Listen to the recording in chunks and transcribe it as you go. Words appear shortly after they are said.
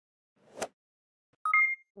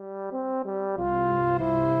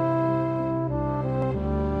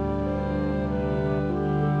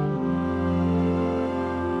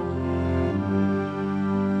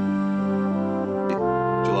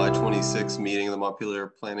meeting of the Montpelier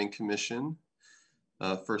Planning Commission.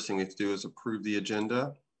 First thing we have to do is approve the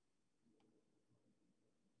agenda.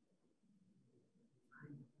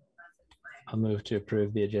 I'll move to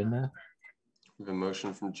approve the agenda. We have a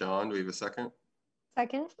motion from John. Do we have a second?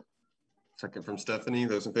 Second. Second from Stephanie.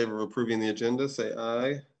 Those in favor of approving the agenda, say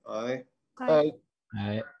aye. Aye. Aye.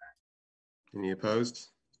 Aye. Any opposed?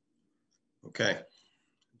 Okay,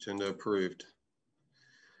 agenda approved.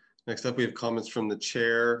 Next up, we have comments from the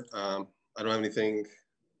chair. I don't have anything.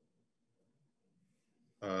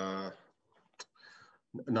 Not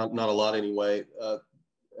a lot anyway.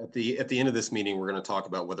 At the end of this meeting, we're going to talk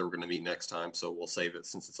about whether we're going to meet next time. So we'll save it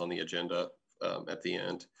since it's on the agenda at the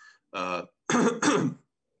end. But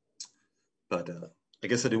I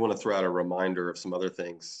guess I do want to throw out a reminder of some other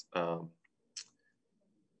things.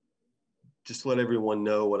 Just to let everyone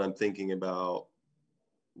know what I'm thinking about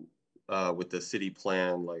with the city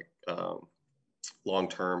plan, like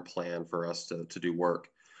long-term plan for us to do work.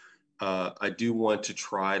 I do want to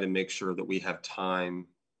try to make sure that we have time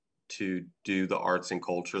to do the arts and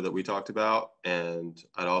culture that we talked about. And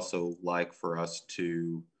I'd also like for us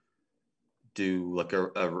to do like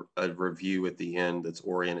a review at the end that's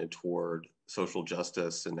oriented toward social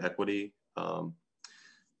justice and equity.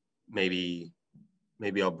 Maybe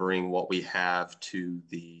I'll bring what we have to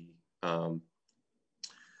the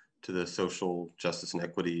Social Justice and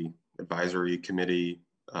Equity Advisory Committee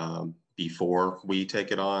before we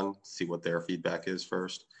take it on, see what their feedback is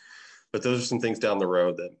first. But those are some things down the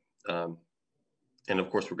road that, and of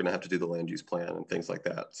course, we're going to have to do the land use plan and things like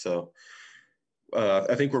that. So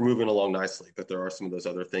I think we're moving along nicely, but there are some of those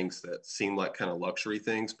other things that seem like kind of luxury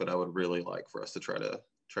things, but I would really like for us to try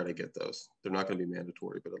to get those. They're not going to be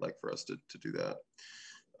mandatory, but I'd like for us to do that,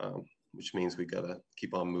 which means we got to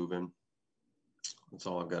keep on moving. That's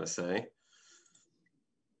all I've got to say.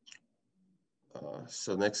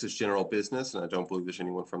 So next is general business, and I don't believe there's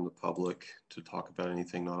anyone from the public to talk about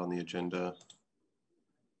anything not on the agenda.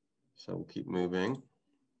 So we'll keep moving.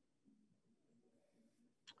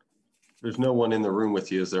 There's no one in the room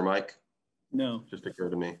with you, is there, Mike? No. Just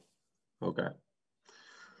occurred to me. Okay.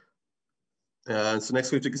 So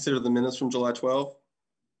next we have to consider the minutes from July 12th.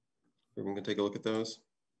 Everyone can take a look at those.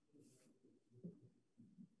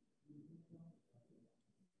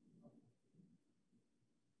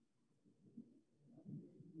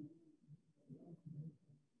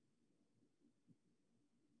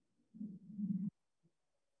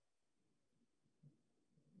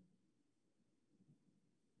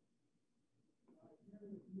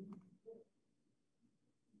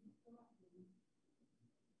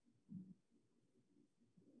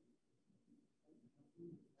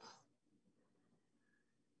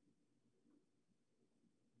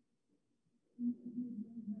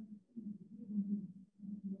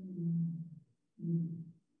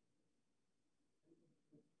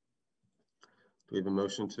 Do we have a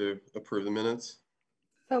motion to approve the minutes?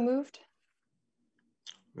 So moved.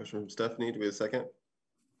 Motion from Stephanie. Do we have a second?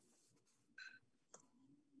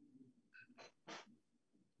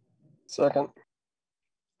 Second.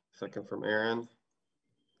 Second from Aaron.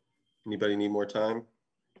 Anybody need more time?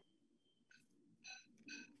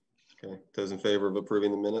 Okay. Those in favor of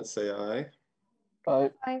approving the minutes, say aye.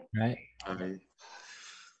 Aye. Aye. Right. Aye.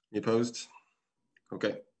 Any opposed?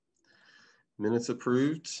 Okay. Minutes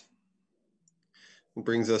approved. It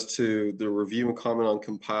brings us to the review and comment on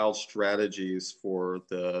compiled strategies for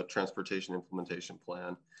the transportation implementation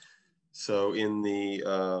plan. So in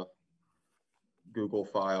the Google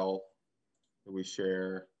file that we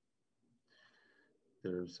share,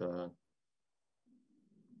 there's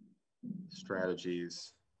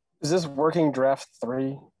strategies. Is this working draft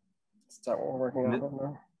 3? Is that what we're working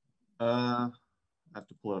on now? I have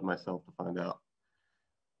to pull it up myself to find out.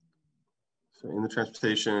 So in the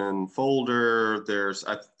transportation folder, there's,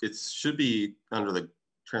 it should be under the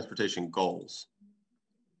transportation goals.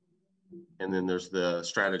 And then there's the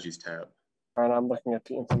strategies tab. All right, I'm looking at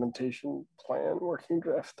the implementation plan, working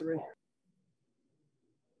draft 3.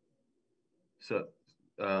 So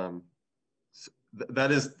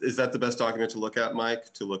that is that the best document to look at,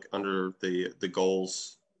 Mike? To look under the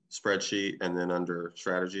goals spreadsheet and then under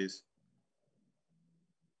strategies?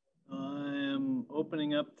 I am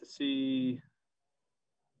opening up to see.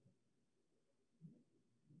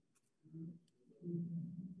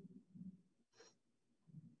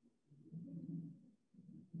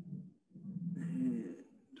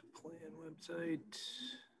 And plan website,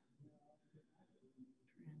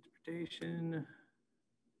 transportation.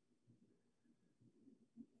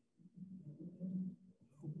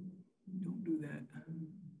 Don't do that.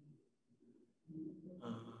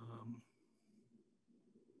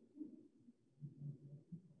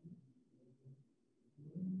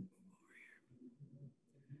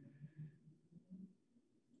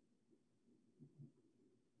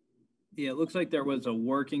 Yeah, it looks like there was a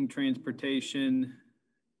working transportation,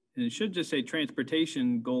 and it should just say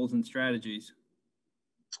transportation goals and strategies.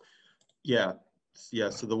 Yeah, yeah.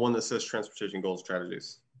 So the one that says transportation goals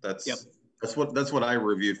strategies. Yep. That's what I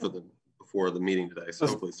reviewed before the meeting today. So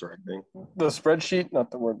hopefully it's the right thing. The spreadsheet,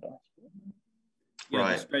 not the Word doc. Yeah,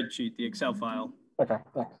 Right. the spreadsheet, the Excel file. Okay,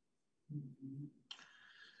 thanks.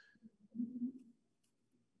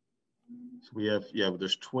 So we have, but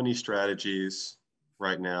there's 20 strategies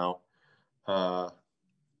right now.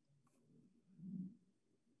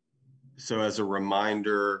 So as a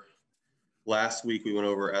reminder, last week we went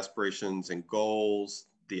over aspirations and goals.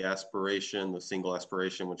 The single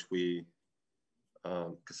aspiration, which we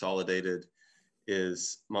consolidated,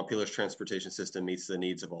 is Montpelier's transportation system meets the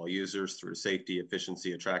needs of all users through safety,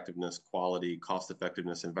 efficiency, attractiveness, quality, cost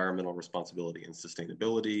effectiveness, environmental responsibility, and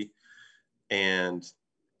sustainability. And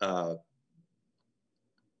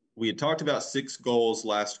we had talked about 6 goals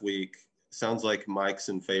last week. Sounds like Mike's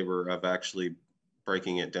in favor of actually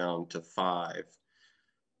breaking it down to 5.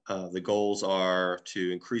 The goals are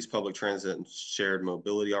to increase public transit and shared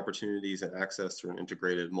mobility opportunities and access through an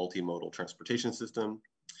integrated multimodal transportation system,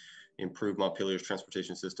 improve Montpelier's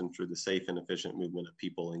transportation system through the safe and efficient movement of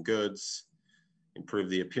people and goods, improve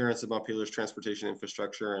the appearance of Montpelier's transportation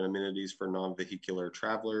infrastructure and amenities for non-vehicular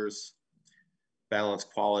travelers, balance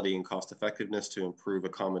quality and cost effectiveness to improve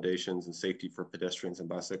accommodations and safety for pedestrians and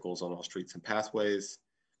bicycles on all streets and pathways,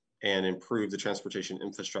 and improve the transportation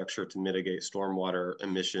infrastructure to mitigate stormwater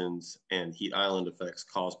emissions and heat island effects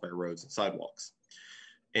caused by roads and sidewalks.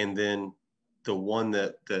 And then the one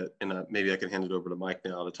that maybe I can hand it over to Mike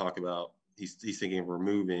now to talk about, he's thinking of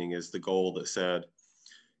removing, is the goal that said,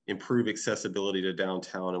 improve accessibility to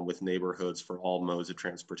downtown and with neighborhoods for all modes of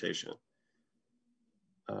transportation.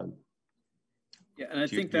 Yeah, and I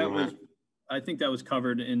think that was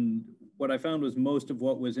covered in what I found was most of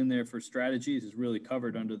what was in there for strategies is really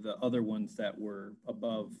covered under the other ones that were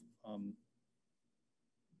above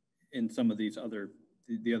in some of these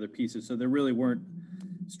the other pieces. So there really weren't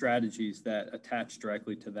strategies that attached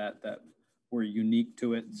directly to that were unique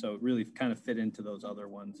to it. So it really kind of fit into those other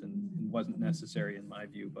ones and wasn't necessary in my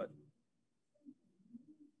view, but.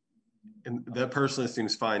 And that personally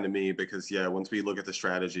seems fine to me because, yeah, once we look at the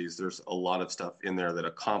strategies, there's a lot of stuff in there that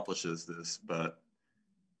accomplishes this, but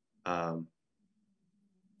I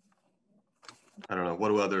don't know. What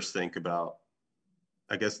do others think about?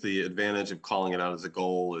 I guess the advantage of calling it out as a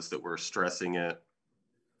goal is that we're stressing it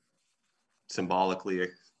symbolically.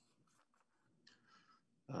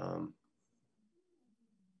 But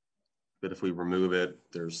if we remove it,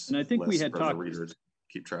 there's and I think we had for talked, the reader to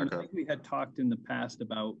keep track of. I think we had talked in the past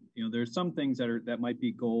about, there's some things that might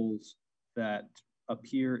be goals that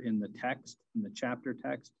appear in the text, in the chapter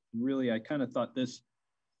text. And really, I kind of thought this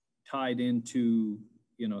tied into,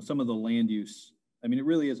 some of the land use. I mean, it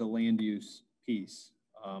really is a land use piece.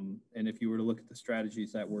 And if you were to look at the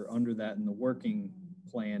strategies that were under that in the working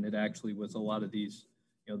plan, it actually was a lot of these,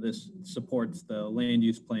 this supports the land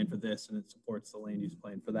use plan for this, and it supports the land use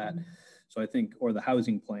plan for that. So I think, or the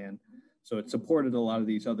housing plan. So it supported a lot of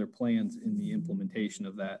these other plans in the implementation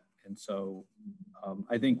of that. And so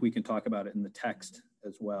I think we can talk about it in the text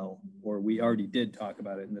as well, or we already did talk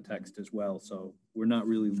about it in the text as well. So we're not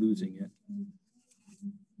really losing it.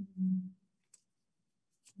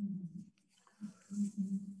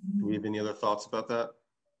 Do we have any other thoughts about that?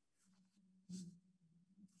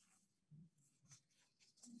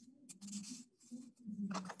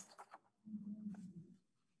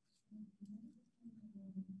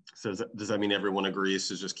 So does that mean everyone agrees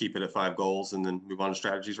to just keep it at 5 goals and then move on to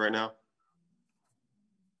strategies right now?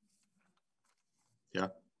 Yeah.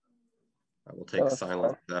 I will take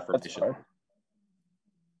silence as affirmation.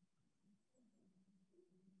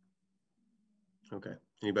 Okay.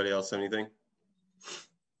 Anybody else have anything?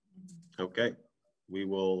 Okay. We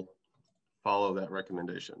will follow that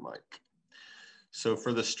recommendation, Mike. So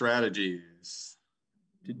for the strategies.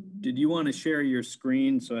 Did you want to share your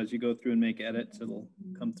screen so as you go through and make edits, it'll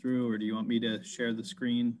come through, or do you want me to share the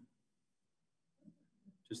screen?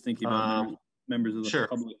 Just thinking about members of the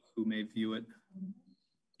public who may view it.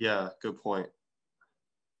 Yeah, good point.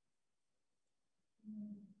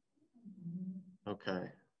 Okay.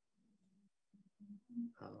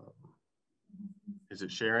 Is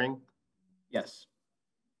it sharing? Yes.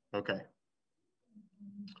 Okay.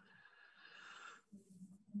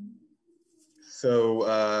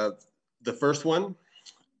 So the first one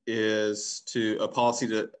is a policy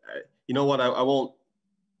to, you know what, I won't,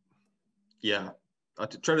 yeah,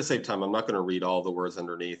 to try to save time, I'm not going to read all the words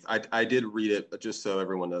underneath. I did read it, but just so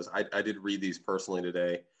everyone knows, I did read these personally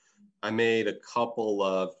today. I made a couple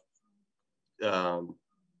of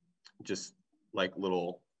just like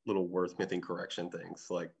little wordsmithing correction things,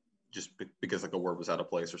 like just because like a word was out of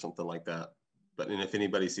place or something like that. But and if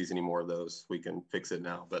anybody sees any more of those, we can fix it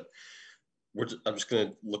now. But I'm just going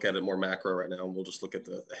to look at it more macro right now, and we'll just look at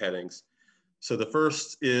the headings. So the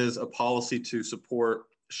first is a policy to support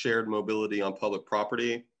shared mobility on public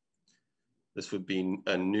property. This would be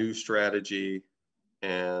a new strategy,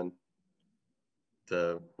 and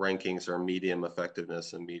the rankings are medium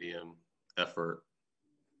effectiveness and medium effort.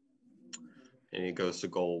 And it goes to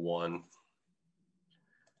goal 1,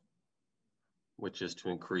 which is to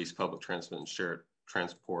increase public transit and shared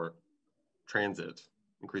transit,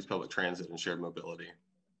 increase public transit and shared mobility.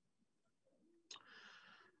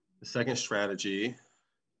 The second strategy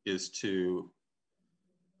is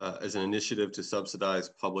as an initiative to subsidize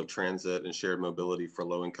public transit and shared mobility for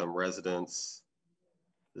low-income residents.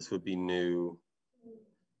 This would be new.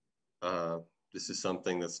 This is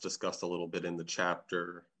something that's discussed a little bit in the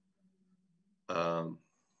chapter.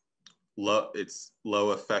 It's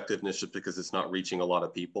low effectiveness just because it's not reaching a lot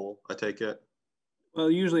of people, I take it. Well,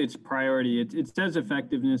 usually it's priority. It says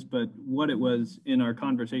effectiveness, but what it was in our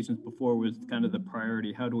conversations before was kind of the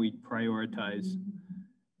priority. How do we prioritize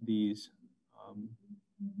these?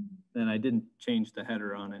 And I didn't change the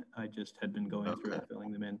header on it. I just had been going through and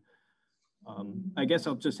filling them in. I guess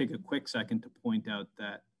I'll just take a quick second to point out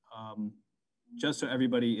that just so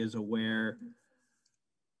everybody is aware,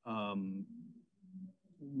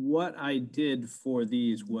 what I did for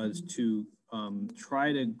these was to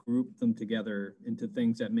try to group them together into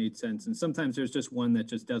things that made sense. And sometimes there's just one that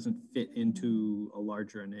just doesn't fit into a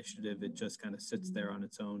larger initiative. It just kind of sits there on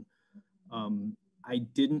its own. I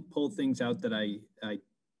didn't pull things out that I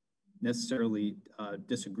necessarily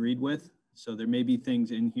disagreed with. So there may be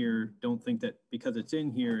things in here, don't think that because it's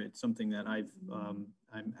in here, it's something that I'm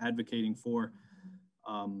advocating for.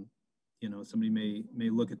 You know, somebody may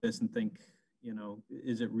look at this and think, you know,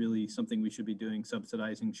 is it really something we should be doing,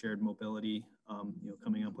 subsidizing shared mobility, you know,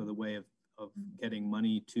 coming up with a way of getting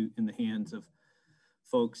money in the hands of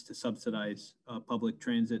folks to subsidize public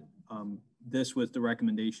transit. This was the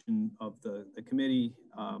recommendation of the committee,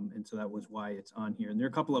 and so that was why it's on here. And there are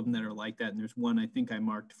a couple of them that are like that, and there's one I think I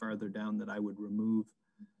marked farther down that I would remove,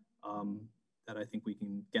 that I think we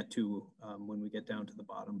can get to when we get down to the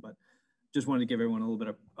bottom. But just wanted to give everyone a little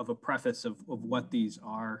bit of a preface of what these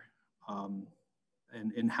are,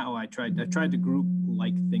 and how I tried to group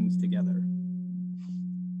like things together.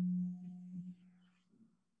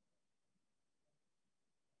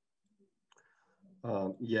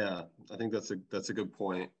 Yeah, I think that's a good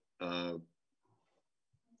point.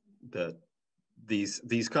 That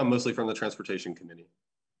these come mostly from the Transportation Committee,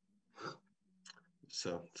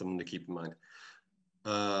 so something to keep in mind.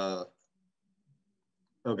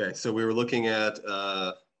 Okay, so we were looking at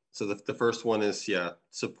so the first one is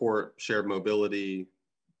support shared mobility,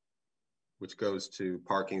 which goes to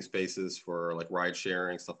parking spaces for like ride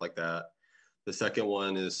sharing, stuff like that. The second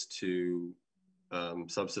one is to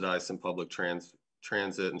subsidize some public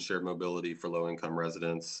transit and shared mobility for low-income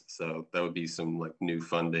residents. So that would be some like new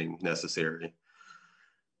funding necessary.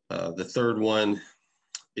 The third one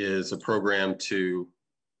is a program to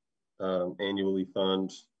annually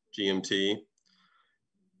fund GMT,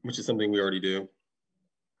 which is something we already do.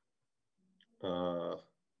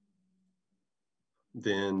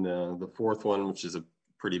 Then the fourth one, which is a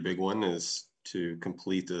pretty big one, is to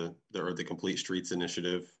complete the Complete Streets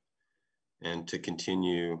Initiative and to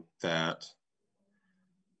continue that.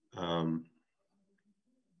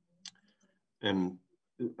 And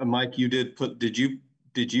Mike,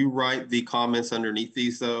 did you write the comments underneath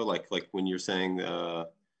these though? Like when you're saying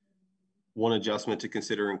one adjustment to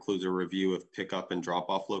consider includes a review of pickup and drop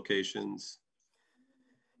off locations.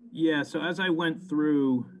 Yeah, so as I went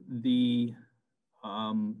through the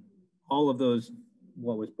all of those,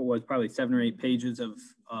 what was probably 7 or 8 pages of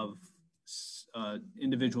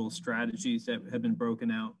individual strategies that have been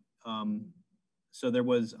broken out. So there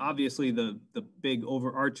was obviously the big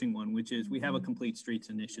overarching one, which is we have a Complete Streets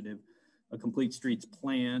Initiative, a Complete Streets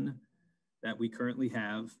Plan that we currently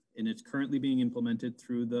have, and it's currently being implemented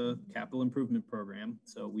through the Capital Improvement Program.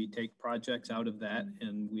 So we take projects out of that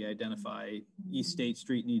and we identify East State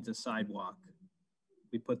Street needs a sidewalk.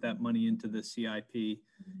 We put that money into the CIP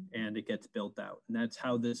and it gets built out. And that's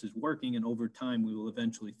how this is working. And over time, we will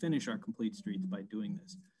eventually finish our complete streets by doing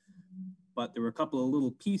this. But there were a couple of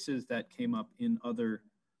little pieces that came up in other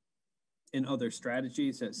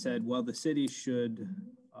strategies that said, well, the city should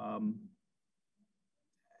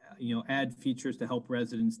add features to help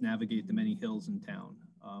residents navigate the many hills in town.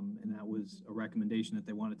 And that was a recommendation that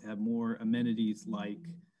they wanted to have more amenities like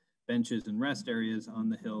benches and rest areas on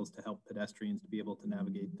the hills to help pedestrians to be able to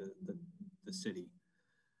navigate the city.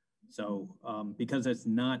 So because it's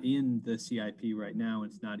not in the CIP right now,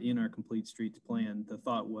 it's not in our complete streets plan, the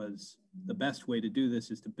thought was the best way to do this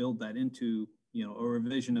is to build that into, you know, a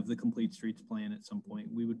revision of the complete streets plan at some point.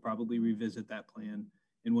 We would probably revisit that plan.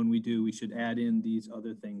 And when we do, we should add in these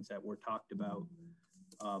other things that were talked about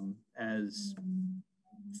as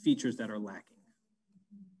features that are lacking.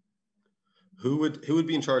 Who would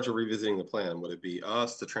be in charge of revisiting the plan? Would it be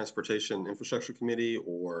us, the Transportation Infrastructure Committee,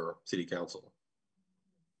 or City Council?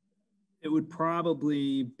 It would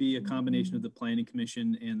probably be a combination of the Planning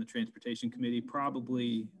Commission and the Transportation Committee.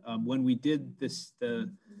 Probably when we did this,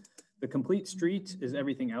 the complete streets is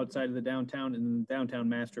everything outside of the downtown, and the downtown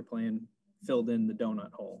master plan filled in the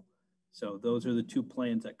donut hole. So those are the two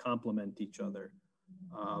plans that complement each other.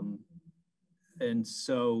 And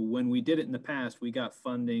so when we did it in the past, we got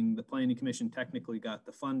funding. The Planning Commission technically got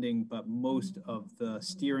the funding, but most of the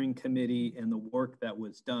steering committee and the work that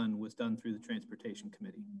was done through the Transportation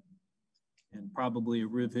Committee. And probably a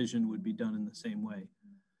revision would be done in the same way.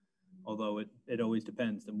 Although it always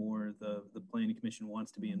depends. The more the Planning Commission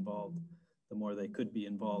wants to be involved, the more they could be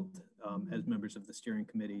involved as members of the steering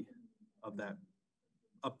committee of that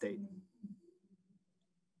update.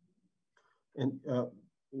 And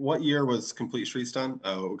what year was Complete Streets done?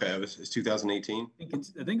 Oh, okay, it's 2018. I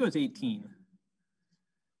think it was 18.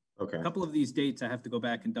 Okay. A couple of these dates I have to go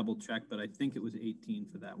back and double check, but I think it was 18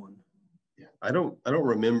 for that one. Yeah, I don't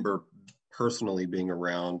remember personally being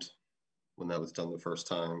around when that was done the first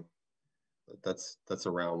time. But that's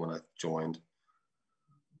around when I joined.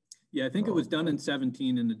 Yeah, I think it was done in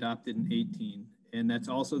 17 and adopted in 18. And that's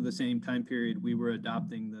also the same time period we were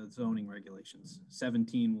adopting the zoning regulations.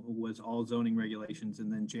 17 was all zoning regulations,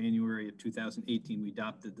 and then January of 2018, we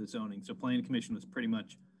adopted the zoning. So Planning Commission was pretty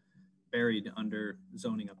much buried under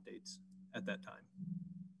zoning updates at that time.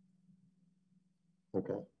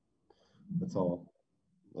 Okay, that's all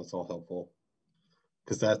helpful,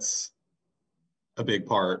 because that's a big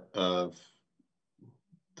part of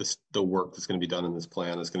the work that's going to be done in this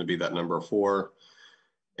plan is going to be that number 4,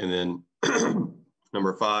 and then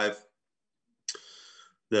number 5,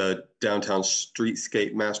 the Downtown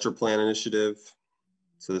Streetscape Master Plan Initiative.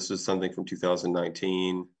 So this is something from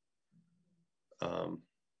 2019. It's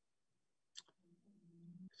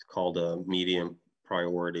called a medium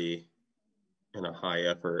priority and a high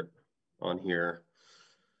effort on here.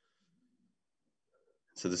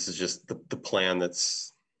 So this is just the plan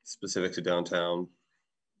that's specific to downtown.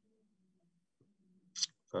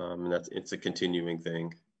 And it's a continuing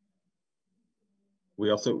thing. We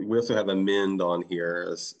also have amend on here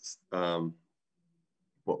as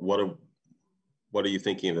what are you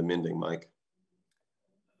thinking of amending, Mike?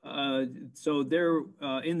 So there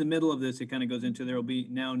in the middle of this, it kind of goes into there will be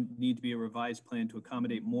now need to be a revised plan to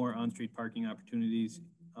accommodate more on-street parking opportunities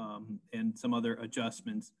and some other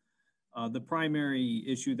adjustments. The primary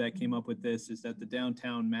issue that came up with this is that the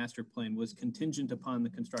downtown master plan was contingent upon the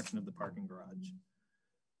construction of the parking garage.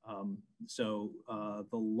 So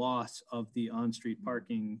the loss of the on-street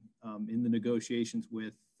parking in the negotiations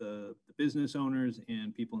with the business owners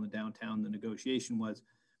and people in the downtown, the negotiation was,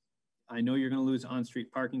 I know you're going to lose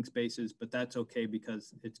on-street parking spaces, but that's okay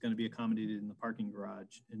because it's going to be accommodated in the parking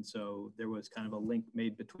garage. And so there was kind of a link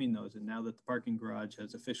made between those. And now that the parking garage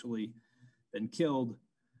has officially been killed,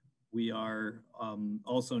 we are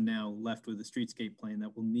also now left with a streetscape plan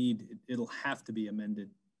that will it'll have to be amended,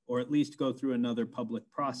 or at least go through another public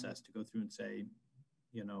process to go through and say,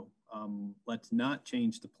 you know, let's not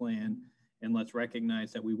change the plan and let's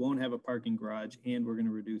recognize that we won't have a parking garage and we're going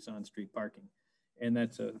to reduce on-street parking. And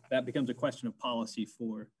that becomes a question of policy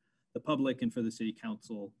for the public and for the city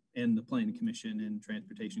council and the Planning Commission and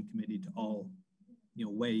Transportation Committee to all, you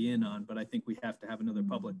know, weigh in on. But I think we have to have another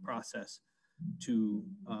public process to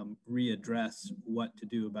readdress what to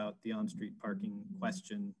do about the on-street parking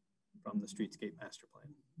question from the Streetscape Master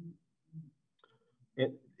Plan.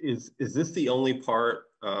 Is this the only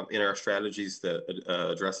part in our strategies that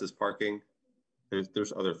addresses parking?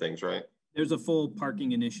 There's other things, right? There's a full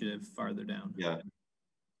parking initiative farther down. Yeah,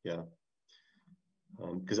 yeah.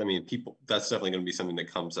 Because I mean, that's definitely going to be something that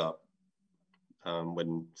comes up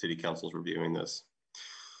when City Council is reviewing this.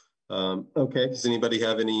 Okay, does anybody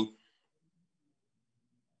have anything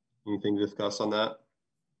to discuss on that?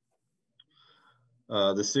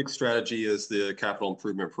 The 6th strategy is the capital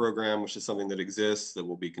improvement program, which is something that exists that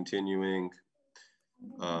will be continuing.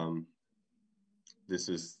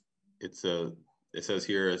 It says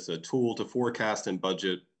here it's a tool to forecast and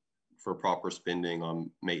budget for proper spending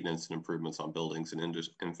on maintenance and improvements on buildings and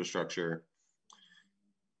infrastructure.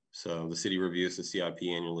 So the city reviews the CIP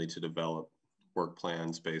annually to develop work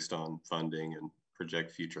plans based on funding and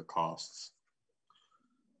project future costs.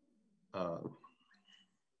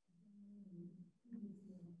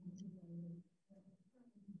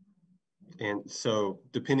 And so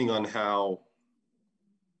depending on how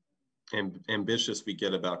ambitious we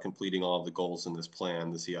get about completing all of the goals in this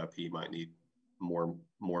plan, the CIP might need more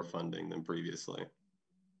funding than previously.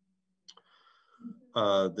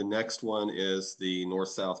 The next one is the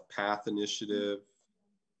North-South Path Initiative.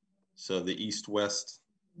 So the East-West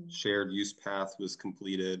shared use path was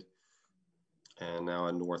completed, and now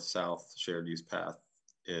a North-South shared use path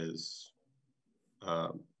is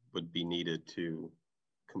would be needed to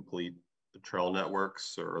complete the trail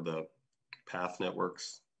networks or the path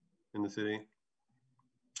networks in the city.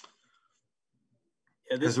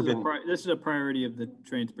 Yeah, this is a priority of the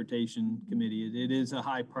Transportation Committee. It is a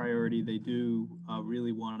high priority. They do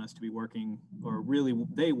really want us to be working, or really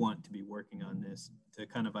they want to be working on this to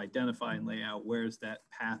kind of identify and lay out where's that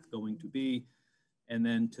path going to be, and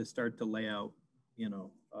then to start to lay out,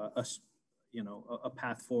 a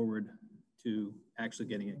path forward to actually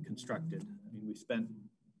getting it constructed. I mean, we spent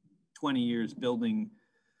 20 years building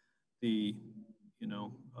the,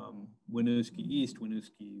 Winooski East,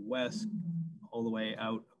 Winooski West, all the way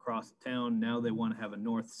out across the town. Now they want to have a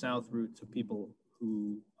north-south route, so people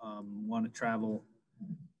who want to travel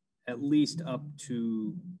at least up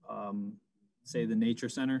to, say, the nature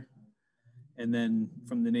center. And then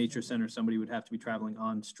from the nature center, somebody would have to be traveling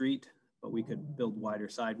on street, but we could build wider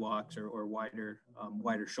sidewalks or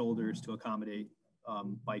wider shoulders to accommodate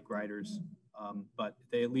bike riders. But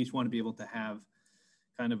they at least want to be able to have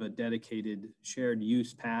kind of a dedicated shared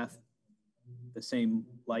use path, the same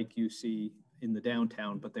like you see in the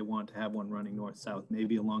downtown, but they want to have one running north-south,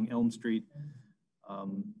 maybe along Elm Street.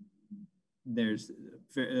 There's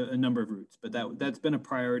a number of routes, but that's been a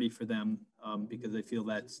priority for them because they feel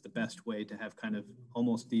that's the best way to have kind of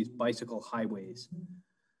almost these bicycle highways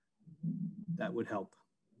that would help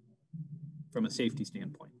from a safety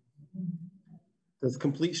standpoint. Does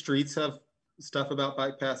Complete Streets have stuff about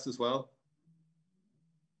bike paths as well?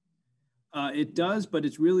 It does, but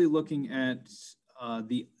it's really looking at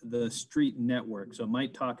the street network. So it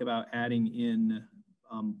might talk about adding in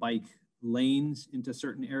bike lanes into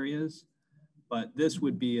certain areas, but this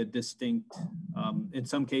would be a distinct, in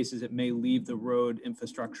some cases it may leave the road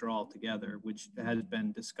infrastructure altogether, which has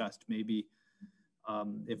been discussed. Maybe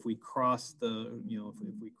if we cross the,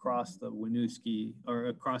 if we cross the Winooski or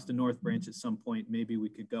across the North Branch at some point, maybe we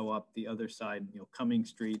could go up the other side, Cumming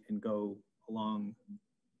Street, and go along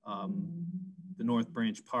the North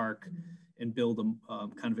Branch Park and build a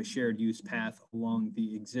kind of a shared use path along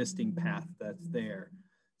the existing path that's there.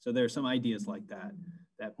 So there are some ideas like that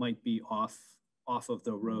that might be off of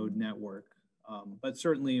the road network, but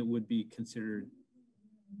certainly it would be considered,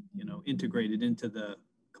 integrated into the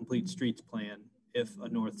Complete Streets plan if a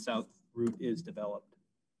north-south route is developed.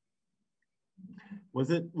 Was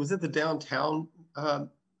it the downtown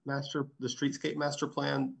the streetscape master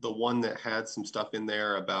plan, the one that had some stuff in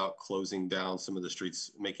there about closing down some of the streets,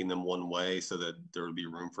 making them one way so that there would be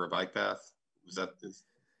room for a bike path? Was that this?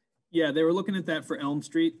 Yeah, they were looking at that for Elm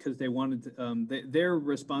Street because they wanted to, their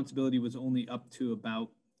responsibility was only up to about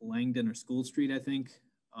Langdon or School Street, I think.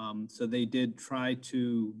 So they did try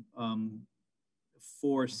to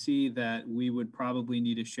foresee that we would probably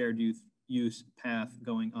need a shared use path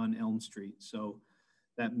going on Elm Street. So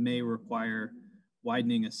that may require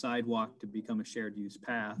widening a sidewalk to become a shared use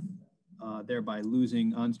path, thereby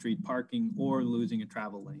losing on-street parking or losing a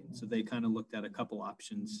travel lane. So they kind of looked at a couple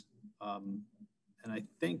options. And I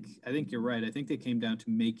think you're right. I think they came down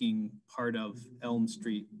to making part of Elm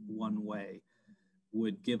Street one way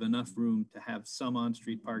would give enough room to have some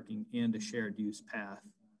on-street parking and a shared use path.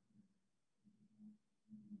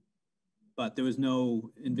 But there was no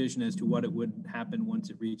envision as to what it would happen once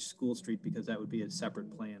it reached School Street, because that would be a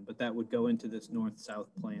separate plan, but that would go into this north-south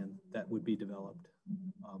plan that would be developed.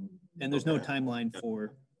 And there's no timeline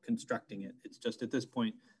for constructing it. It's just at this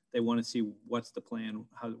point, they want to see what's the plan,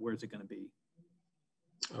 where's it going to be.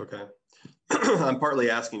 Okay. I'm partly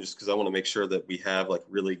asking just because I want to make sure that we have like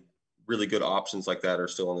really good options like that are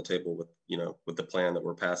still on the table with, with the plan that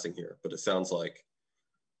we're passing here. But it sounds like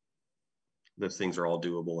those things are all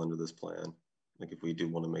doable under this plan. Like if we do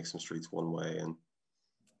want to make some streets one way and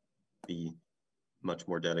be much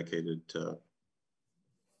more dedicated to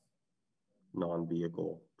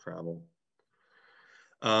non-vehicle travel.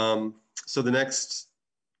 So the next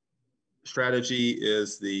strategy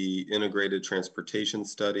is the integrated transportation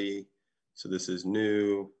study. So this is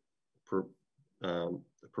new,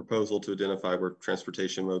 proposal to identify where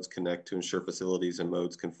transportation modes connect to ensure facilities and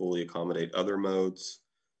modes can fully accommodate other modes.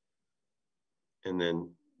 And then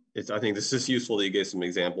I think this is useful that you gave some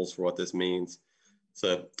examples for what this means.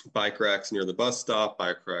 So bike racks near the bus stop,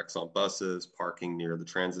 bike racks on buses, parking near the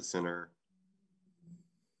transit center.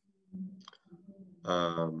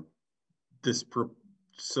 This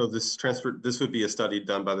would be a study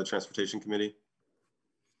done by the Transportation Committee?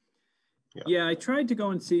 Yeah, I tried to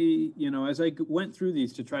go and see, as I went through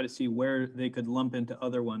these to try to see where they could lump into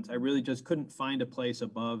other ones, I really just couldn't find a place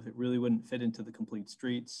above. It really wouldn't fit into the complete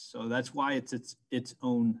streets. So that's why it's its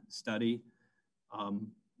own study.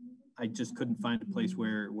 I just couldn't find a place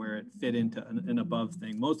where it fit into an above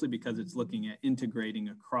thing, mostly because it's looking at integrating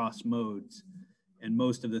across modes. And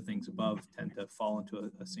most of the things above tend to fall into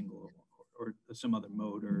a single or some other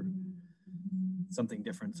mode or something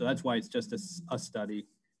different. So that's why it's just a study.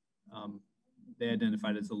 They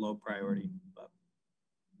identified as a low priority. But.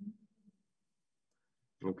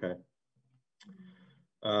 Okay.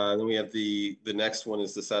 Then we have the next one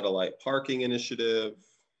is the satellite parking initiative.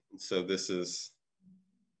 And so this is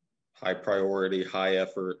high priority, high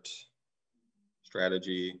effort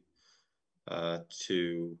strategy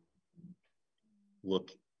to look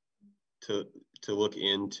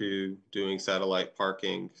into doing satellite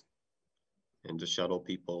parking and to shuttle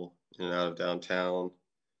people in and out of downtown.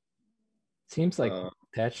 Seems like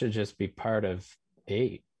that should just be part of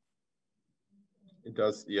 8. It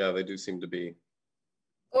does, yeah, they do seem to be.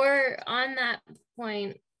 Or on that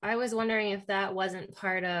point, I was wondering if that wasn't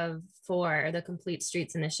part of 4, the Complete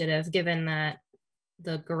Streets Initiative, given that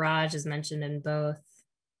the garage is mentioned in both.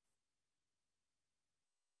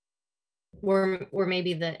 Or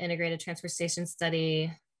maybe the integrated transportation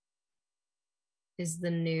study is the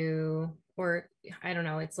new, or I don't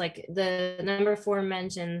know, it's like the number 4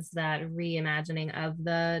 mentions that reimagining of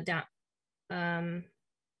the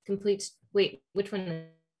complete, wait, which one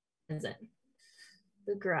is it?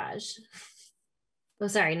 The garage. Oh,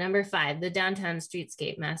 sorry, number 5, the downtown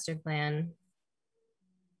streetscape master plan.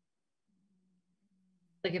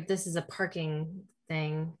 Like if this is a parking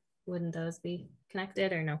thing, wouldn't those be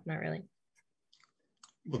connected or no, not really?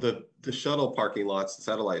 Well, the shuttle parking lots, the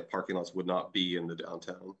satellite parking lots would not be in the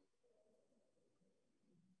downtown.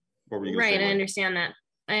 Right, I understand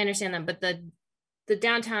that. But the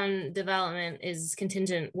downtown development was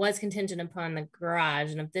contingent upon the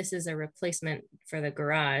garage. And if this is a replacement for the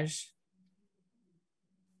garage.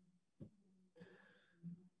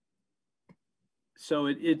 So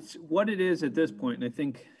it's what it is at this point. And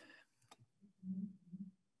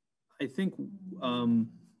I think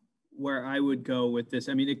where I would go with this,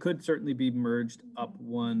 I mean, it could certainly be merged up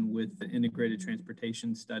one with the integrated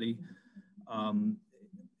transportation study.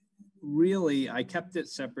 Really, I kept it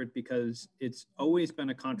separate because it's always been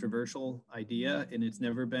a controversial idea, and it's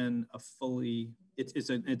never been a fully. It's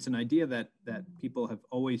an idea that people have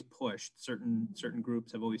always pushed. Certain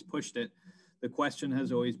groups have always pushed it. The question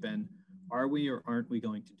has always been, are we or aren't we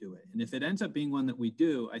going to do it? And if it ends up being one that we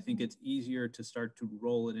do, I think it's easier to start to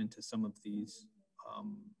roll it into some of these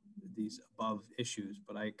above issues.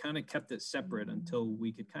 But I kind of kept it separate until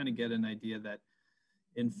we could kind of get an idea that,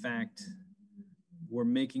 in fact, we're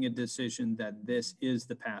making a decision that this is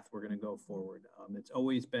the path we're going to go forward. It's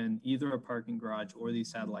always been either a parking garage or the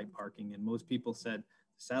satellite parking. And most people said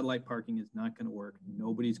satellite parking is not going to work.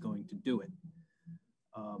 Nobody's going to do it.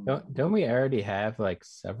 Don't we already have like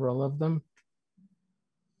several of them?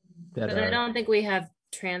 But I don't think we have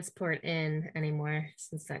transport in anymore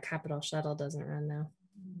since that Capital Shuttle doesn't run now.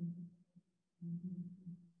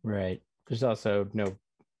 Right. There's also no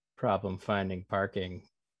problem finding parking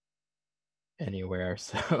anywhere.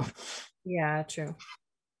 So yeah, true.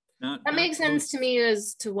 That makes sense to me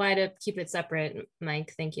as to why to keep it separate,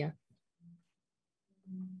 Mike. Thank you.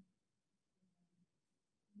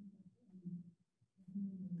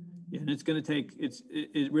 Yeah, and it's going to take,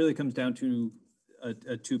 it really comes down to a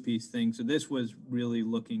 2-piece thing. So this was really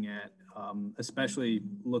looking at, especially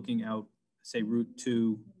looking out, say Route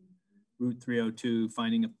 2, Route 302,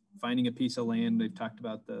 finding a piece of land. They've talked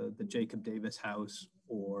about the Jacob Davis house,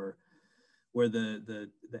 or where the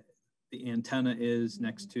antenna is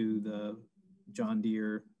next to the John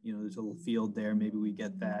Deere. There's a little field there. Maybe we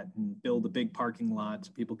get that and build a big parking lot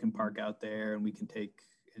so people can park out there, and we can take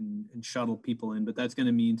and shuttle people in. But that's going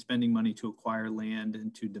to mean spending money to acquire land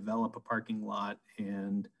and to develop a parking lot,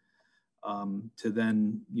 and to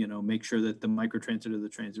then make sure that the microtransit or the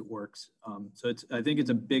transit works. So I think it's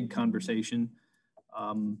a big conversation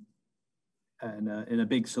and a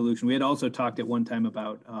big solution. We had also talked at one time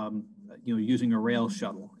about using a rail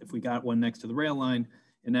shuttle if we got one next to the rail line,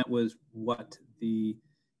 and that was what the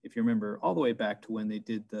if you remember, all the way back to when they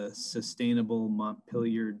did the Sustainable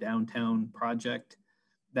Montpelier Downtown Project,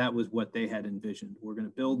 that was what they had envisioned. We're going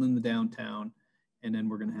to build in the downtown, and then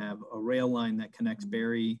we're going to have a rail line that connects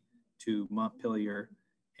Barrie to Montpelier,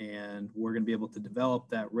 and we're going to be able to develop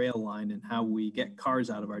that rail line. And how we get cars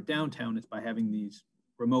out of our downtown is by having these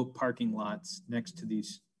remote parking lots next to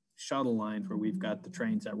these shuttle lines where we've got the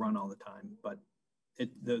trains that run all the time. But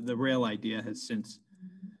the rail idea has since,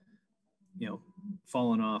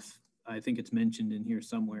 fallen off. I think it's mentioned in here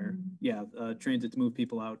somewhere. Yeah, transit to move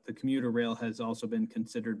people out. The commuter rail has also been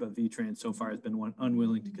considered, but VTrans so far has been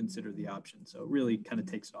unwilling to consider the option. So it really kind of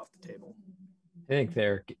takes it off the table. I think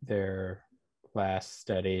their last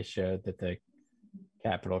study showed that the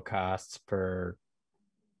capital costs per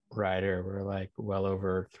rider were like well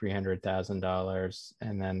over $300,000,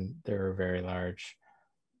 and then there were very large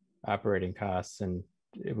operating costs, and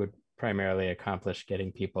it would primarily accomplish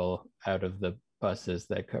getting people out of the buses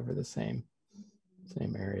that cover the same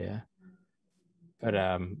area. But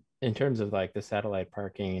in terms of like the satellite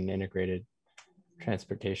parking and integrated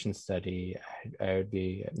transportation study, I would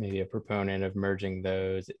be maybe a proponent of merging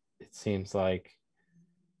those. It seems like,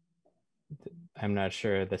 I'm not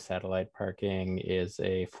sure the satellite parking is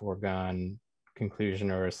a foregone conclusion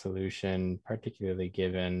or a solution, particularly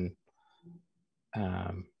given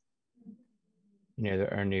our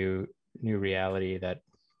new reality that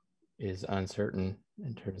is uncertain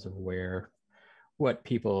in terms of what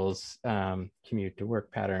people's commute to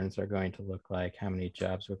work patterns are going to look like, how many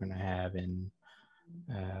jobs we're going to have in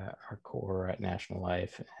our core at National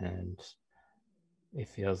Life. And it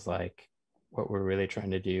feels like what we're really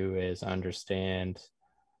trying to do is understand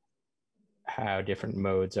how different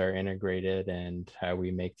modes are integrated and how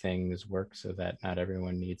we make things work so that not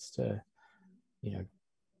everyone needs to,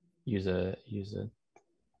 use a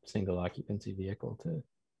single occupancy vehicle to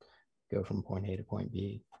go from point A to point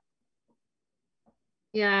B.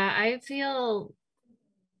 Yeah, I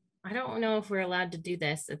don't know if we're allowed to do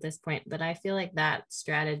this at this point, but I feel like that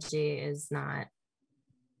strategy is not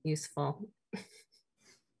useful.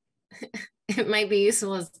 It might be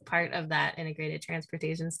useful as part of that integrated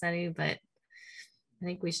transportation study, but I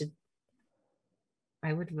think we should,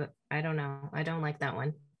 I don't know. I don't like that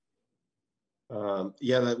one.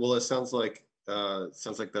 It sounds like that's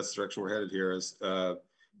the direction we're headed here, is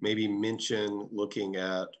maybe mention looking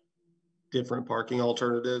at different parking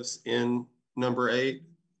alternatives in number 8,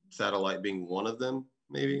 satellite being one of them,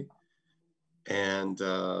 maybe, and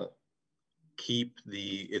keep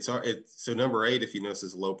so number 8, if you notice,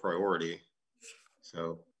 is low priority,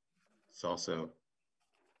 so it's also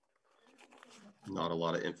not a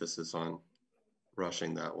lot of emphasis on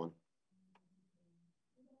rushing that one.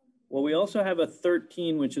 Well, we also have a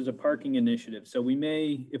 13, which is a parking initiative. So we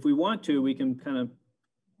may, if we want to, we can kind of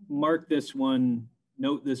mark this one,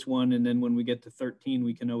 note this one, and then when we get to 13,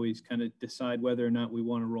 we can always kind of decide whether or not we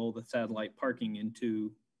want to roll the satellite parking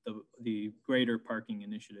into the greater parking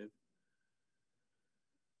initiative.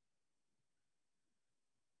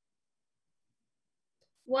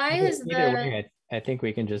 Why is either way, I think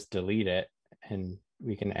we can just delete it and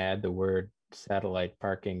we can add the word satellite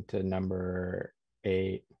parking to number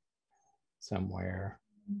 8 somewhere.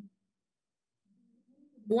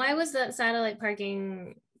 Why was that satellite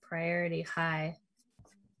parking priority high?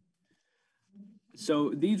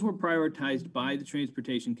 So these were prioritized by the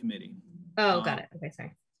Transportation Committee. Oh, got it. Okay,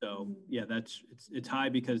 sorry. So yeah, it's high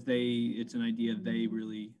because it's an idea they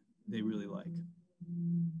really like.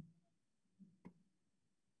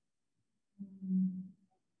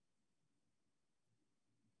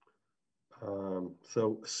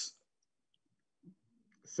 So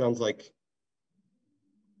sounds like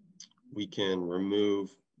we can we're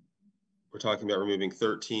talking about removing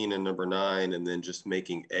 13 and number 9, and then just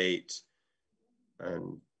making 8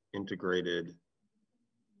 an integrated.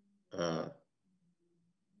 Well,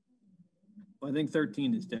 I think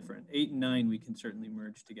 13 is different. 8 and 9 we can certainly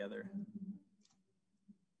merge together.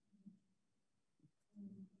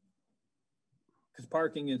 Because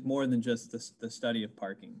parking is more than just the study of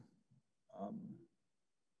parking.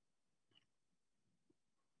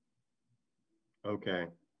 Okay.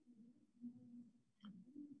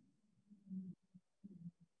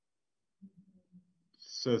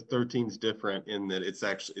 So 13 is different in that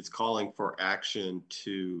it's calling for action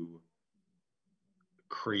to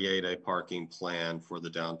create a parking plan for the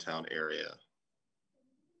downtown area.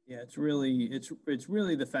 Yeah, it's really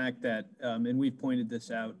the fact that, and we've pointed this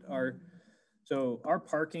out, our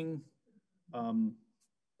parking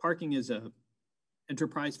is a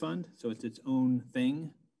enterprise fund, so it's its own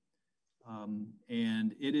thing.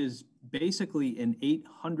 And it is basically an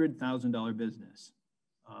 $800,000 business.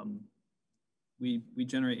 we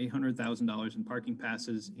generate $800,000 in parking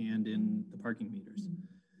passes and in the parking meters.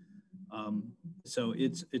 So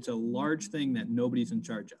it's a large thing that nobody's in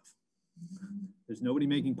charge of. There's nobody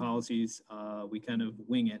making policies. We kind of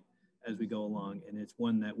wing it as we go along. And it's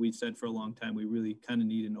one that we've said for a long time, we really kind of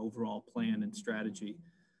need an overall plan and strategy.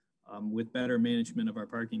 With better management of our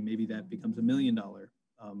parking, maybe that becomes $1 million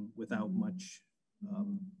without much,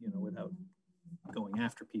 without going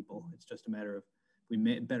after people. It's just a matter of, if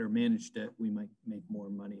we better managed it, we might make more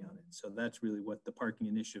money on it. So that's really what the parking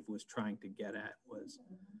initiative was trying to get at, was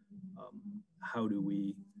how do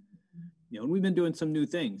we, and we've been doing some new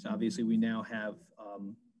things. Obviously, we now have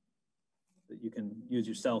that you can use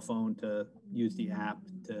your cell phone to use the app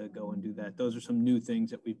to go and do that. Those are some new things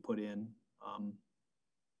that we've put in.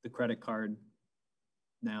 The credit card,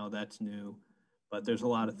 now that's new, but there's a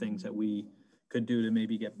lot of things that we could do to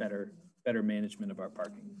maybe get better management of our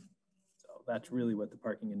parking. So that's really what the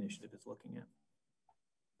parking initiative is looking at.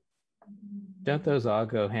 Don't those all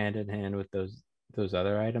go hand in hand with those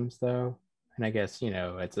other items though? And I guess,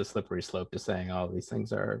 it's a slippery slope to saying all these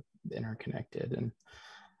things are interconnected,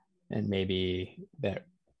 and maybe that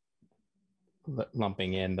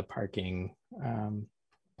lumping in the parking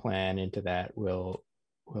plan into that will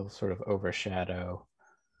sort of overshadow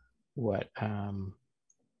what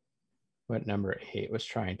number 8 was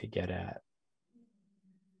trying to get at.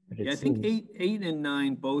 Yeah, I think 8 and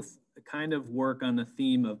 9 both kind of work on the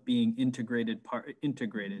theme of being integrated.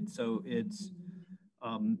 So it's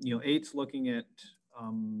 8's looking at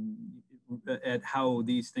how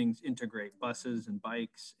these things integrate, buses and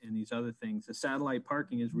bikes and these other things. The satellite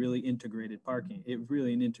parking is really integrated parking. It's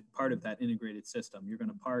really part of that integrated system. You're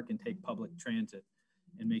going to park and take public transit,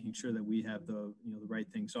 and making sure that we have the right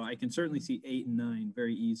thing. So I can certainly see 8 and 9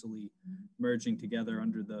 very easily merging together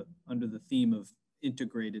under the theme of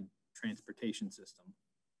integrated transportation system.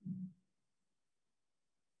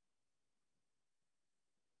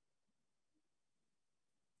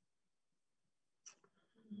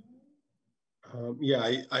 Yeah,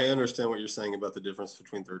 I understand what you're saying about the difference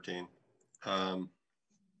between 13.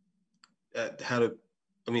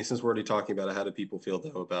 Since we're already talking about it, how do people feel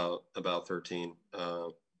though about 13?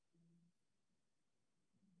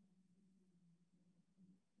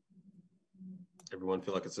 Everyone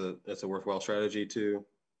feel like it's a worthwhile strategy to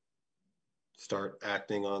start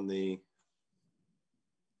acting on the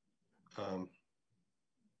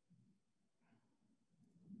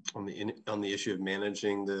issue of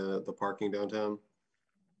managing the parking downtown?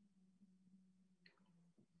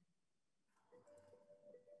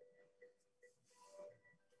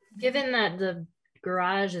 Given that the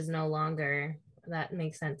garage is no longer, that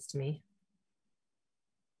makes sense to me.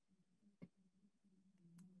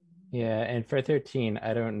 Yeah, and for 13,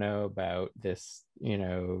 I don't know about this,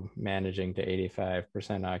 managing to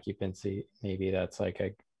 85% occupancy. Maybe that's like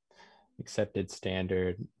a accepted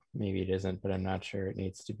standard. Maybe it isn't, but I'm not sure it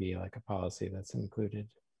needs to be like a policy that's included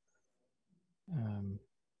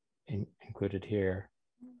here.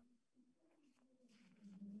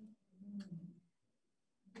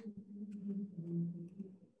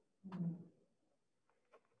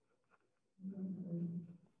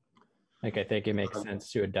 Like, I think it makes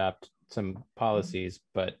sense to adopt some policies,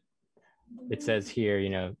 but it says here,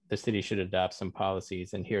 the city should adopt some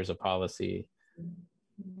policies, and here's a policy,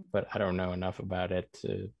 but I don't know enough about it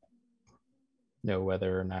to know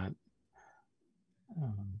whether or not.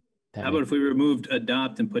 How about if we removed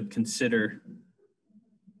adopt and put consider?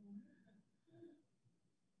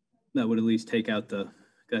 That would at least take out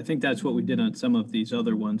I think that's what we did on some of these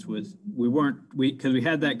other ones, was because we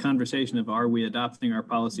had that conversation of, are we adopting our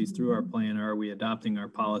policies through our plan, or are we adopting our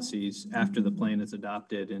policies after the plan is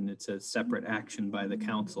adopted and it says separate action by the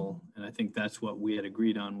council? And I think that's what we had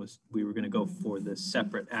agreed on, was we were going to go for this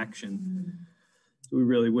separate action. So we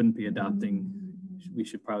really wouldn't be adopting. We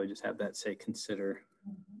should probably just have that say consider.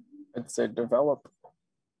 I'd say develop.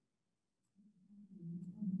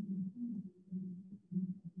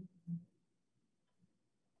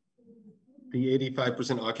 The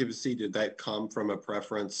 85% occupancy, did that come from a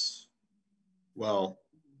preference, from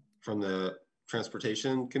the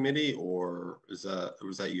transportation committee, or was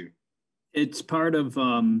that you? It's part of,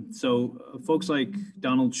 so folks like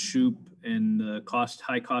Donald Shoup and the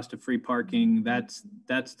high cost of free parking, that's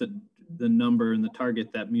the number and the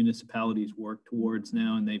target that municipalities work towards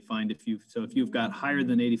now. And they find if you've got higher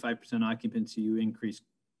than 85% occupancy, you increase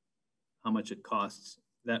how much it costs.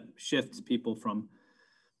 That shifts people from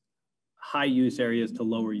high use areas to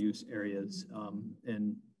lower use areas.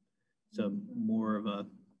 And so more of a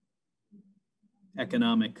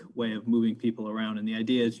economic way of moving people around. And the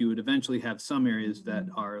idea is you would eventually have some areas that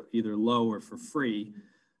are either low or for free.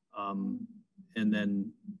 And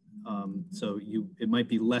then, so it might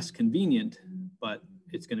be less convenient, but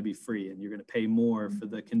it's going to be free, and you're going to pay more for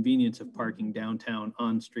the convenience of parking downtown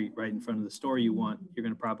on street right in front of the store you want. You're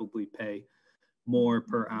going to probably pay more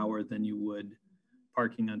per hour than you would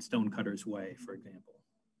parking on Stonecutter's Way, for example.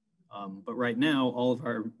 But right now, all of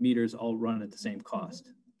our meters all run at the same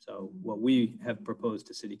cost. So what we have proposed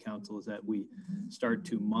to City Council is that we start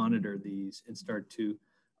to monitor these and start to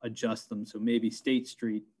adjust them. So maybe State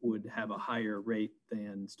Street would have a higher rate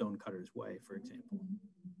than Stonecutter's Way, for example.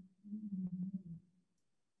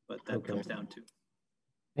 But that comes down to.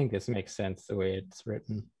 I think this makes sense the way it's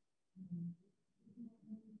written.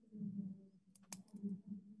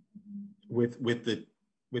 With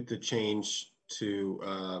the change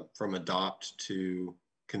to from adopt to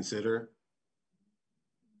consider.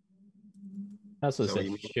 I also said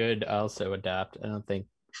should also adopt. I don't think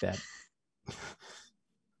that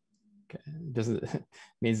doesn't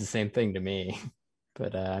means the same thing to me,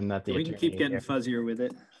 but I'm not the We can keep getting here. fuzzier with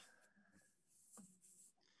it.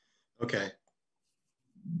 Okay.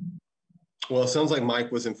 Well, it sounds like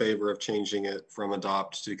Mike was in favor of changing it from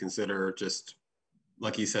adopt to consider, just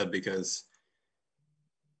like he said, because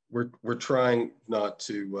we're trying not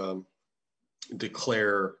to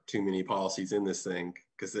declare too many policies in this thing,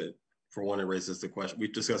 because it, for one, it raises the question,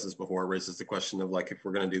 we've discussed this before, it raises the question of like, if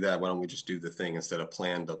we're going to do that, why don't we just do the thing instead of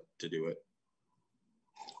plan to do it?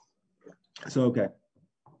 So, okay,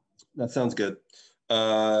 that sounds good.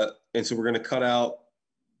 And so we're going to cut out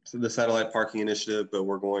the satellite parking initiative, but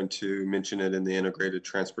we're going to mention it in the integrated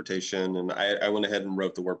transportation. And I went ahead and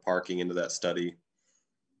wrote the word parking into that study.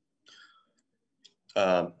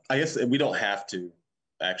 I guess we don't have to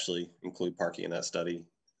actually include parking in that study.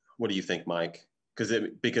 What do you think, Mike?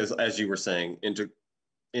 Because as you were saying,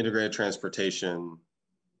 integrated transportation,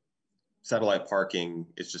 satellite parking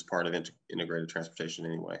is just part of integrated transportation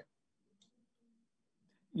anyway.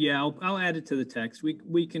 Yeah, I'll add it to the text.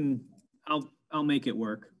 We can, I'll make it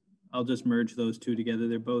work. I'll just merge those two together.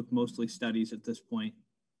 They're both mostly studies at this point.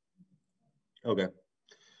 Okay.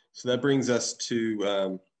 So that brings us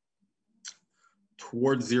to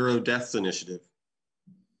Towards Zero Deaths Initiative.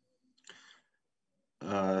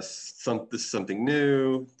 This is something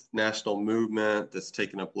new, national movement that's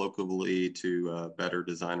taken up locally to better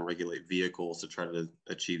design and regulate vehicles to try to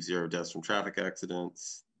achieve zero deaths from traffic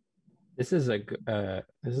accidents. This is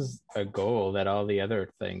a goal that all the other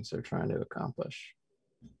things are trying to accomplish.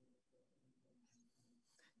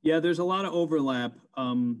 Yeah, there's a lot of overlap.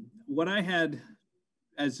 What I had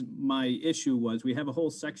as my issue was we have a whole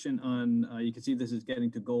section on, you can see this is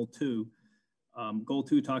getting to goal 2. Goal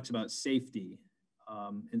 2 talks about safety.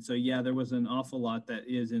 And so, yeah, there was an awful lot that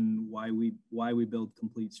is in why we build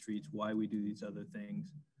complete streets, why we do these other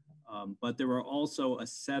things. But there were also a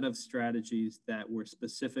set of strategies that were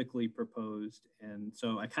specifically proposed. And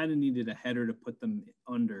so I kind of needed a header to put them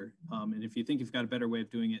under. And if you think you've got a better way of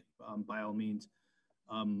doing it, by all means.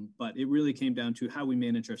 But it really came down to how we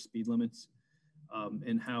manage our speed limits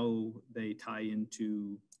and how they tie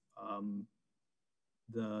into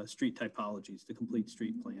the street typologies, the complete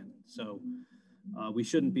street plan. So we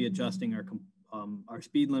shouldn't be adjusting our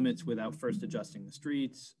speed limits without first adjusting the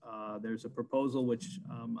streets. There's a proposal which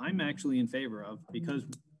I'm actually in favor of because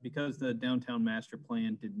the downtown master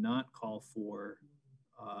plan did not call for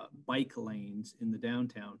bike lanes in the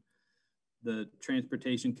downtown. The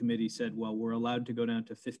transportation committee said, well, we're allowed to go down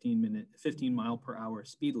to 15 mile per hour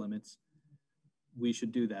speed limits. We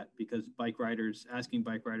should do that because asking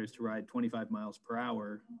bike riders to ride 25 miles per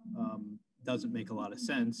hour doesn't make a lot of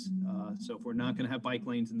sense. So if we're not going to have bike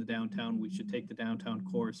lanes in the downtown, we should take the downtown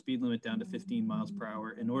core speed limit down to 15 miles per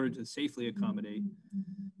hour in order to safely accommodate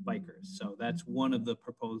bikers. So that's one of the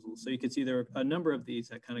proposals. So you can see there are a number of these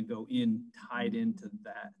that kind of go tied into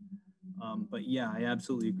that. But yeah, I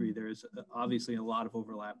absolutely agree. There is obviously a lot of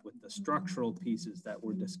overlap with the structural pieces that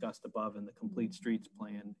were discussed above in the complete streets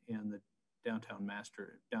plan and the downtown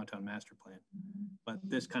master plan. But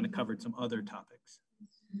this kind of covered some other topics.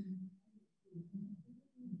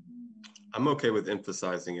 I'm okay with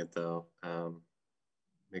emphasizing it though.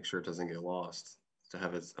 Make sure it doesn't get lost to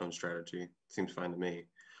have its own strategy. Seems fine to me.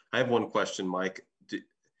 I have one question, Mike.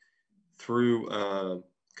 Through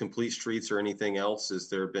complete streets or anything else, has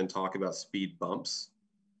there been talk about speed bumps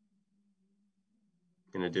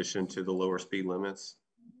in addition to the lower speed limits?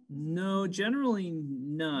 No, generally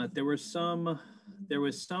not. There was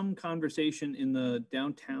some conversation in the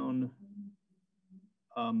downtown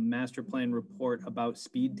master plan report about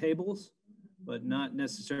speed tables, but not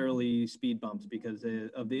necessarily speed bumps because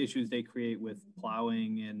of the issues they create with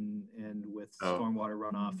plowing and with stormwater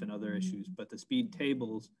runoff and other issues. But the speed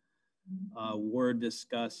tables were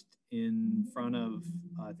discussed in front of,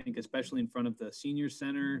 I think, especially in front of the senior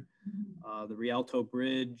center, the Rialto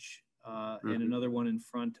Bridge, and another one in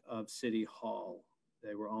front of City Hall.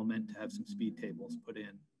 They were all meant to have some speed tables put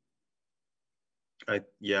in. I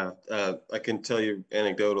can tell you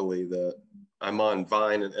anecdotally that I'm on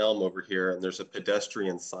Vine and Elm over here, and there's a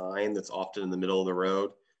pedestrian sign that's often in the middle of the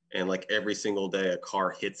road, and like every single day a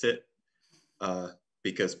car hits it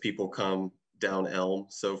because people come down Elm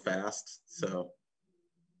so fast. So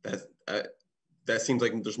that seems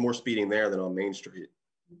like there's more speeding there than on Main Street.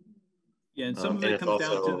 Yeah, and some of it comes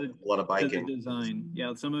down to a lot of biking. the design.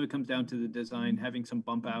 Yeah, some of it comes down to the design. Having some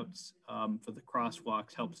bump outs for the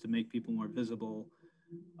crosswalks helps to make people more visible.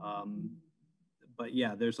 But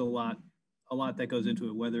yeah, there's a lot that goes into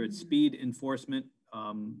it, whether it's speed enforcement,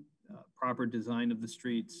 proper design of the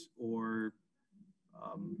streets, or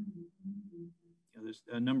there's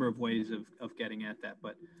a number of ways of getting at that.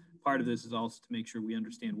 But part of this is also to make sure we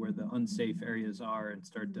understand where the unsafe areas are and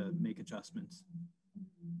start to make adjustments.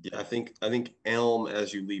 Yeah, I think Elm,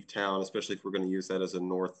 as you leave town, especially if we're going to use that as a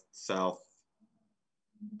north-south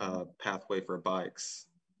pathway for bikes,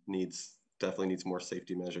 definitely needs more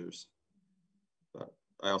safety measures. But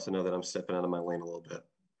I also know that I'm stepping out of my lane a little bit.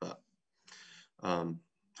 But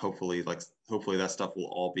hopefully that stuff will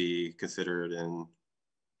all be considered and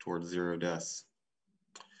towards 0 deaths.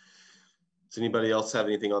 Does anybody else have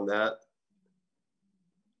anything on that?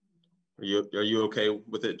 Are you okay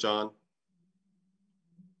with it, John?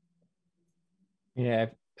 Yeah,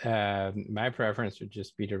 my preference would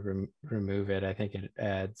just be to remove it. I think it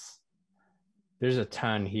adds, there's a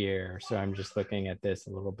ton here. So I'm just looking at this a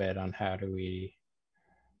little bit on how do we,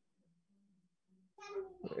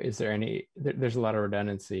 is there any, there's a lot of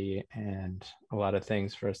redundancy and a lot of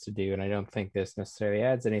things for us to do. And I don't think this necessarily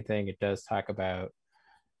adds anything. It does talk about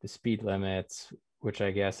the speed limits, which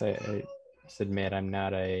I guess I must admit, I'm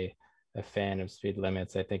not a fan of speed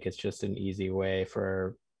limits. I think it's just an easy way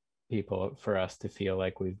for us to feel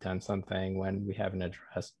like we've done something when we haven't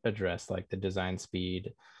addressed like the design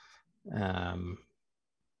speed. And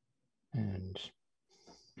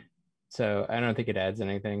so I don't think it adds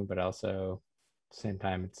anything, but also at the same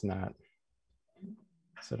time, it's not,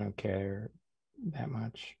 so I don't care that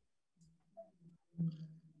much.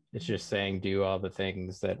 It's just saying do all the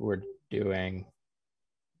things that we're doing,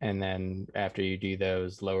 and then after you do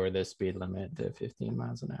those, lower the speed limit to 15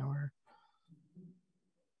 miles an hour.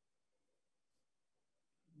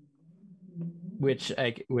 Which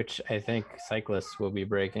I think cyclists will be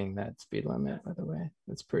breaking that speed limit, by the way.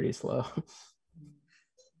 It's pretty slow.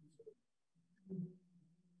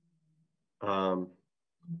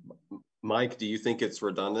 Mike, do you think it's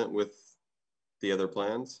redundant with the other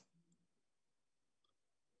plans?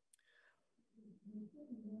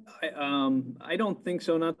 I don't think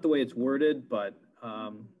so, not the way it's worded, but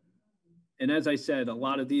and as I said, a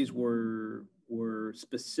lot of these were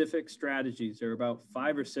specific strategies. There are about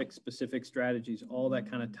 5 or 6 specific strategies, all that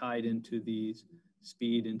kind of tied into these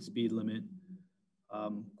speed and speed limit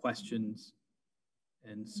questions.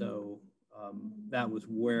 And so that was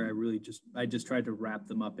where I just tried to wrap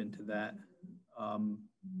them up into that,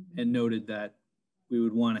 and noted that we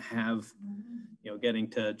would want to have, getting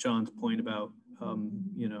to John's point about,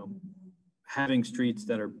 having streets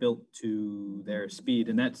that are built to their speed.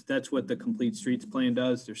 And that's what the Complete Streets Plan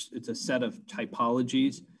does. It's a set of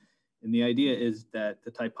typologies. And the idea is that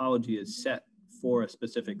the typology is set for a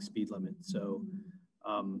specific speed limit. So,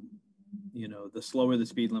 the slower the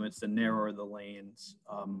speed limits, the narrower the lanes.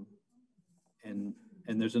 And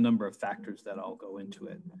there's a number of factors that all go into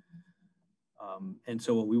it. And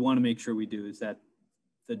so what we want to make sure we do is that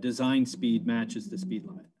the design speed matches the speed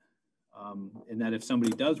limit. And that if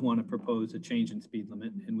somebody does want to propose a change in speed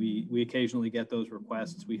limit, and we occasionally get those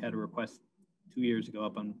requests. We had a request 2 years ago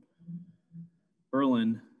up on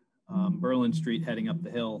Berlin Street heading up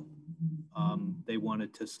the hill. They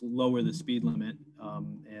wanted to lower the speed limit.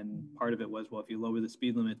 And part of it was, well, if you lower the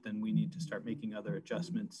speed limit, then we need to start making other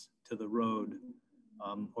adjustments to the road.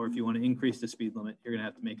 Or if you want to increase the speed limit, you're going to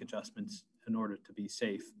have to make adjustments in order to be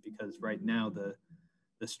safe, because right now the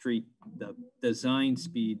design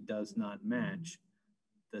speed does not match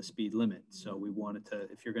the speed limit. So we wanted to,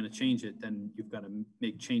 if you're going to change it, then you've got to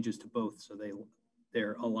make changes to both so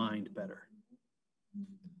they're aligned better.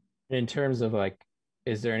 In terms of like,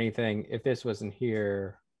 is there anything, if this wasn't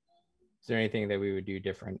here, is there anything that we would do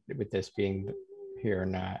different with this being here or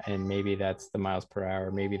not? And maybe that's the miles per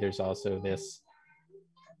hour. Maybe there's also this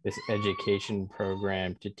education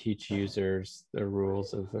program to teach users the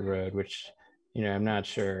rules of the road, which, I'm not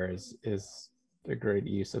sure is a great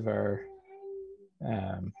use of our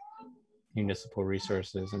municipal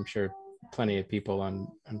resources. I'm sure plenty of people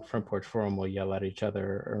on Front Porch Forum will yell at each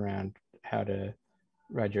other around how to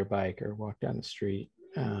ride your bike or walk down the street.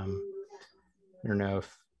 I don't know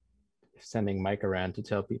if sending Mike around to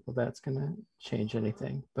tell people that's going to change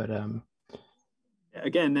anything, but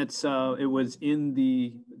again, that's it was in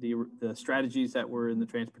the strategies that were in the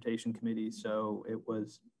transportation committee, so it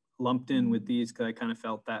was lumped in with these because I kind of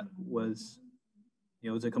felt that was, you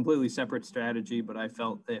know, it was a completely separate strategy, but I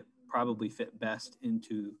felt that probably fit best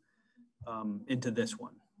into this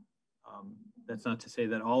one. That's not to say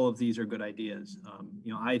that all of these are good ideas.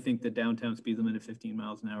 You know, I think the downtown speed limit of 15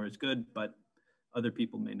 miles an hour is good, but other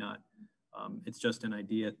people may not. It's just an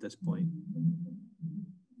idea at this point.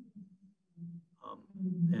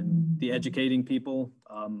 And the educating people,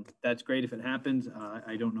 that's great if it happens.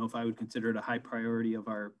 I don't know if I would consider it a high priority of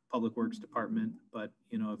our public works department, but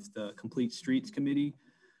you know, if the Complete Streets Committee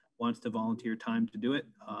wants to volunteer time to do it,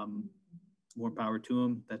 more power to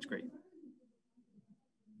them, that's great.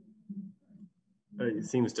 It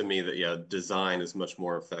seems to me that, yeah, design is much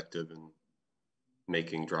more effective in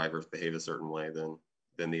making drivers behave a certain way than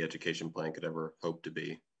the education plan could ever hope to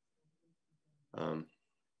be.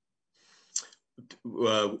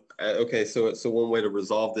 Okay, so one way to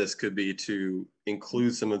resolve this could be to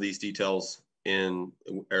include some of these details in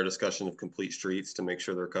our discussion of complete streets to make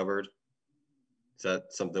sure they're covered. Is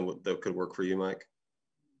that something that could work for you, Mike?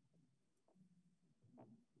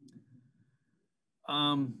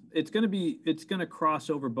 It's going to cross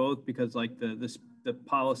over both because like the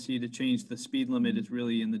policy to change the speed limit is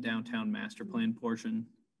really in the downtown master plan portion.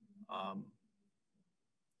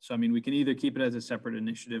 So, I mean, we can either keep it as a separate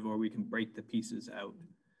initiative or we can break the pieces out.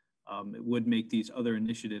 It would make these other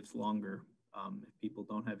initiatives longer. If people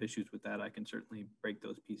don't have issues with that, I can certainly break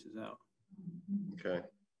those pieces out. Okay.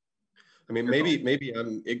 I mean, maybe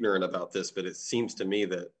I'm ignorant about this, but it seems to me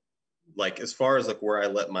that, like, as far as like where I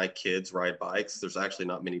let my kids ride bikes, there's actually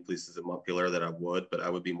not many places in Montpelier that I would, but I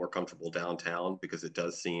would be more comfortable downtown because it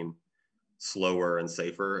does seem slower and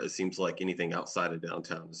safer. It seems like anything outside of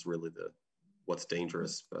downtown is really what's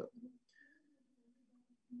dangerous, but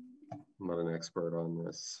I'm not an expert on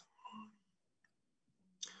this.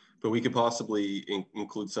 But we could possibly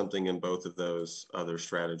include something in both of those other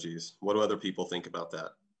strategies. What do other people think about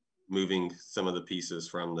that? Moving some of the pieces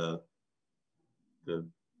from the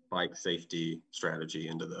bike safety strategy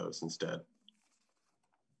into those instead.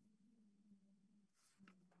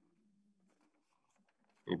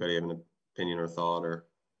 Anybody have an opinion or thought or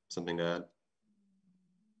something to add?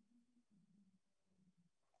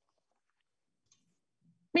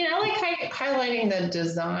 I mean, I like highlighting the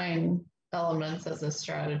design elements as a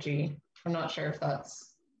strategy. I'm not sure if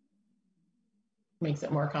that's makes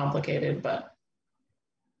it more complicated, but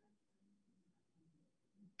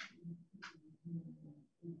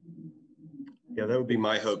yeah, that would be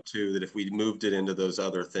my hope too, that if we moved it into those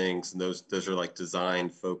other things, and those are like design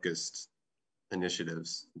focused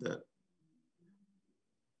initiatives, that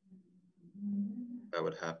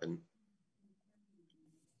would happen.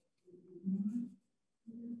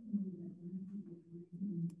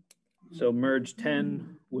 So merge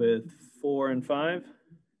 10 with 4 and 5?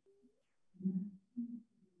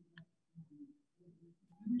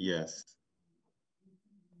 Yes.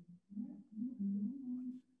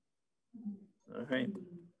 All right,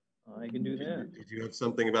 I can do that. Did you have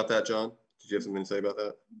something about that, John? Did you have something to say about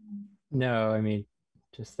that? no, I mean,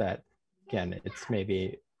 just that, again, it's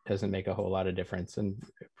maybe doesn't make a whole lot of difference, and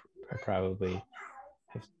I probably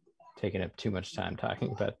have taken up too much time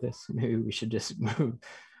talking about this. Maybe we should just move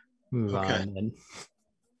Okay. on then.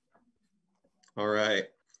 All right.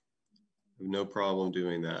 No problem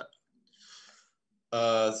doing that.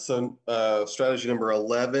 Strategy number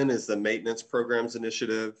 11 is the maintenance programs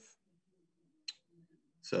initiative.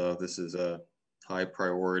 So this is a high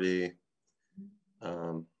priority.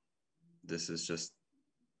 This is just,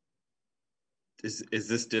 is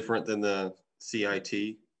this different than the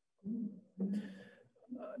CIT?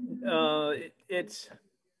 It's,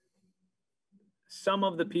 some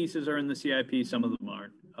of the pieces are in the CIP, some of them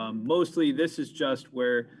aren't. Mostly this is just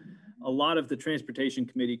where a lot of the transportation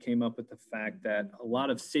committee came up with the fact that a lot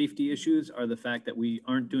of safety issues are the fact that we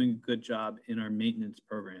aren't doing a good job in our maintenance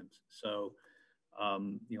programs. So,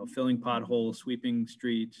 you know, filling potholes, sweeping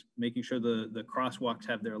streets, making sure the crosswalks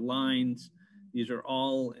have their lines. These are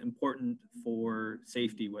all important for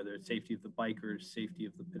safety, whether it's safety of the bikers, safety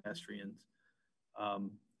of the pedestrians.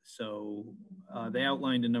 They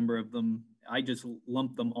outlined a number of them. I just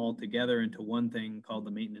lumped them all together into one thing called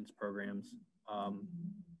the maintenance programs.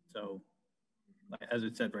 So as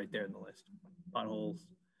it said right there in the list, potholes,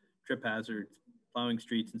 trip hazards, plowing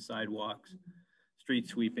streets and sidewalks, street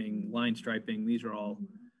sweeping, line striping. These are all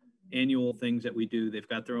annual things that we do. They've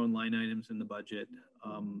got their own line items in the budget,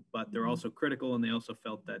 but they're also critical, and they also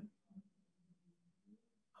felt that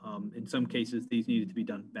in some cases, these needed to be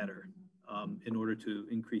done better in order to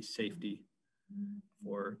increase safety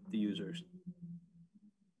for the users.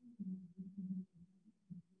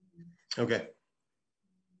 Okay.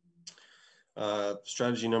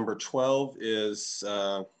 Strategy number 12 is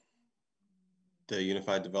the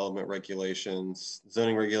Unified Development Regulations.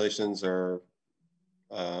 Zoning regulations are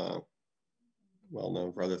well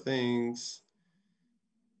known for other things.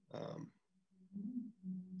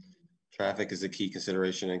 Traffic is a key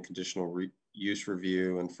consideration in conditional use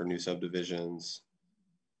review and for new subdivisions.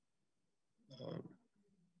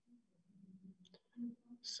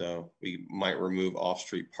 So we might remove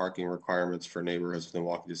off-street parking requirements for neighborhoods within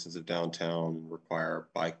walking distance of downtown and require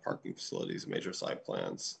bike parking facilities and major site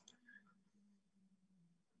plans.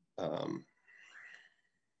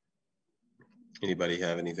 Anybody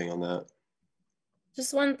have anything on that?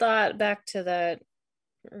 Just one thought back to that,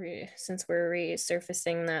 since we're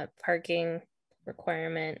resurfacing that parking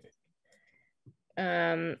requirement.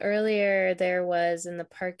 Earlier there was in the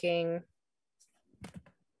parking,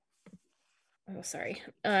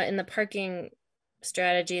 in the parking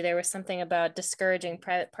strategy, there was something about discouraging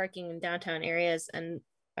private parking in downtown areas. And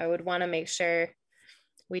I would want to make sure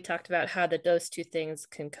we talked about how those two things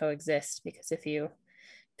can coexist, because if you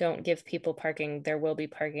don't give people parking, there will be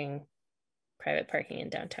private parking in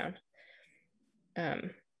downtown.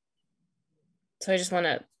 So I just want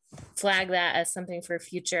to flag that as something for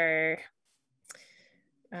future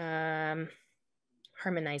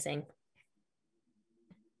harmonizing.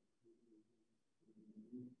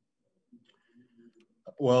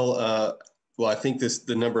 Well, I think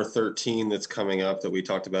the number 13 that's coming up that we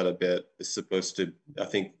talked about a bit is supposed to, I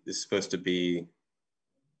think is supposed to be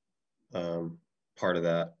part of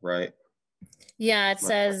that, right? Yeah, it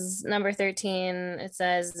says number 13, it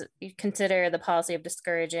says you consider the policy of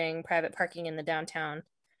discouraging private parking in the downtown.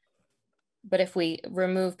 But if we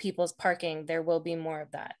remove people's parking, there will be more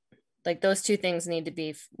of that. Like those two things need to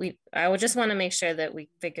be, I would just want to make sure that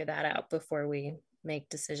we figure that out before we make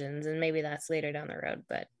decisions, and maybe that's later down the road,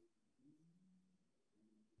 but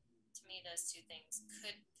to me, those two things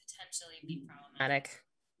could potentially be problematic.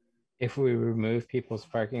 If we remove people's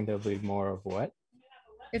parking, there'll be more of what?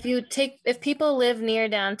 If people live near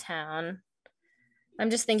downtown,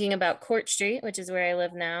 I'm just thinking about Court Street, which is where I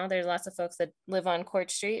live now. There's lots of folks that live on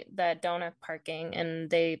Court Street that don't have parking, and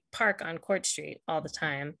they park on Court Street all the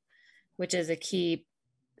time, which is a key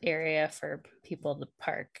area for people to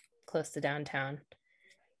park close to downtown.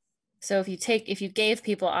 So if you gave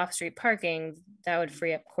people off-street parking, that would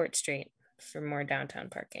free up Court Street for more downtown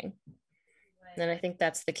parking. And I think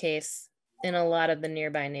that's the case in a lot of the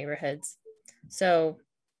nearby neighborhoods. So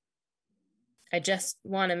I just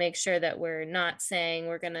want to make sure that we're not saying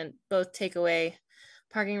we're going to both take away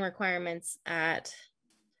parking requirements at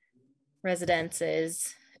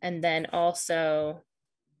residences and then also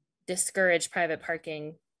discourage private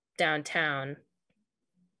parking downtown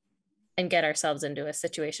and get ourselves into a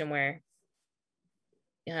situation where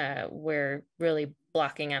we're really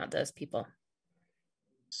blocking out those people.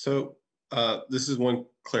 So this is one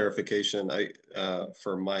clarification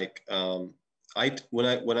for Mike. When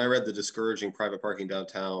I read the discouraging private parking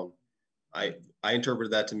downtown, I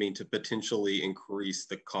interpreted that to mean to potentially increase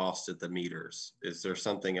the cost at the meters. Is there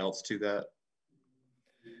something else to that?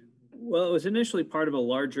 Well, it was initially part of a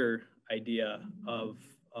larger idea of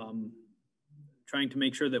trying to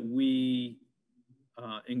make sure that we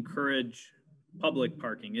encourage public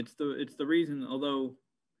parking. It's the reason, although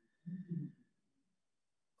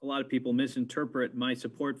a lot of people misinterpret my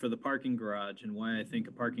support for the parking garage and why I think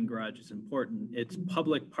a parking garage is important. It's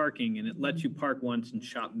public parking, and it lets you park once and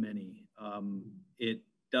shop many. It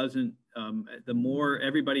doesn't, the more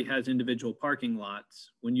everybody has individual parking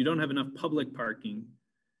lots, when you don't have enough public parking,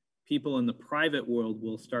 people in the private world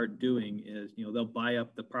will start doing is, they'll buy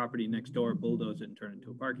up the property next door, bulldoze it, and turn it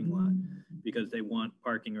into a parking lot because they want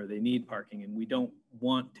parking or they need parking. And we don't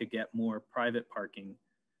want to get more private parking.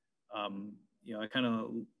 I kind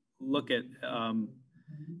of look at,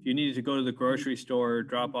 if you needed to go to the grocery store,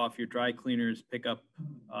 drop off your dry cleaners, pick up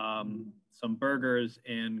some burgers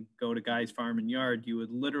and go to Guy's Farm and Yard, you would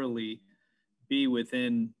literally be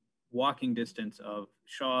within walking distance of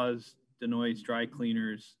Shaw's, Denoy's Dry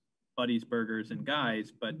Cleaners, Buddy's Burgers, and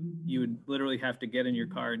Guy's, but you would literally have to get in your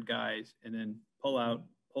car at Guy's and then pull out,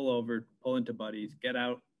 pull over, pull into Buddy's, get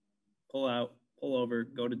out, pull over,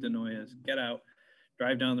 go to Denoy's, get out,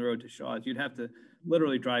 drive down the road to Shaw's. You'd have to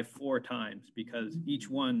literally drive 4 times because each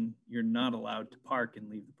one you're not allowed to park and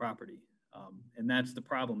leave the property. And that's the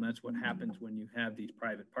problem. That's what happens when you have these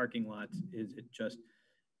private parking lots, is it just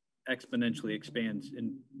exponentially expands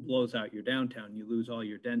and blows out your downtown. You lose all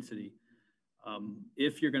your density.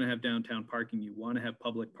 If you're going to have downtown parking, you want to have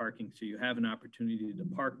public parking so you have an opportunity to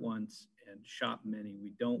park once and shop many.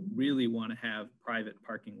 We don't really want to have private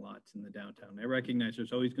parking lots in the downtown. I recognize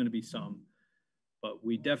there's always going to be some, but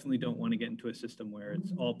we definitely don't want to get into a system where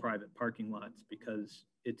it's all private parking lots, because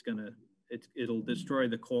it'll destroy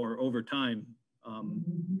the core over time.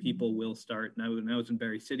 People will start. Now, when I was in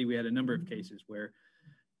Berry City, we had a number of cases where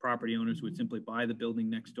property owners would simply buy the building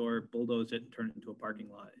next door, bulldoze it, and turn it into a parking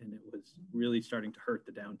lot. And it was really starting to hurt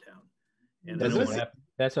the downtown. And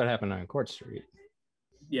that's what happened on Court Street.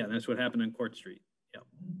 Yeah, that's what happened on Court Street. Yeah.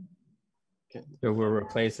 Okay. So we're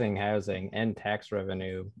replacing housing and tax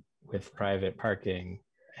revenue with private parking.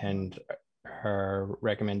 And her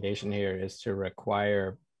recommendation here is to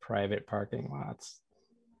require private parking lots.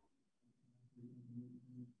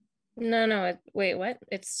 No, wait, what?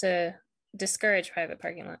 It's to discourage private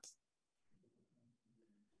parking lots.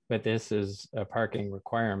 But this is a parking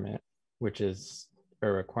requirement, which is a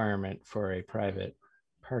requirement for a private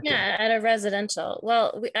parking. Yeah, at a residential.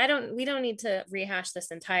 Well, we don't need to rehash this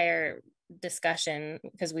entire discussion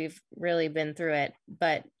because we've really been through it,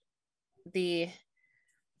 but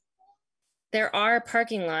there are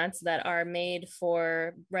parking lots that are made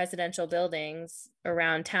for residential buildings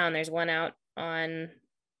around town. There's one out on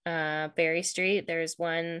Berry Street. There's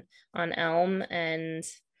one on Elm and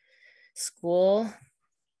School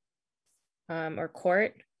or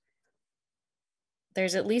Court.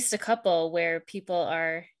 There's at least a couple where people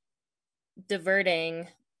are diverting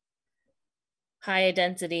high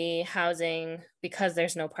density housing because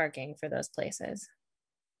there's no parking for those places.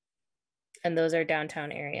 And those are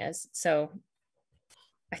downtown areas. So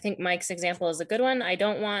I think Mike's example is a good one. I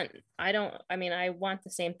want the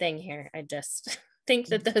same thing here. I just think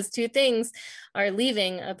that those two things are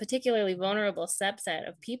leaving a particularly vulnerable subset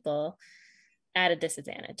of people at a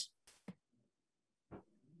disadvantage.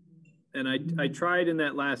 And I tried in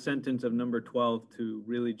that last sentence of number 12 to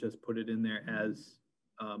really just put it in there as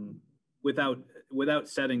without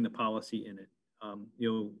setting the policy in it.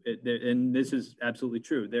 And this is absolutely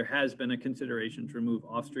true. There has been a consideration to remove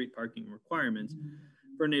off-street parking requirements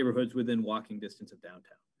for neighborhoods within walking distance of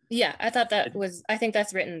downtown. Yeah, I think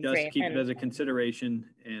that's written just great. Keep it as a consideration,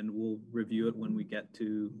 and we'll review it when we get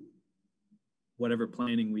to whatever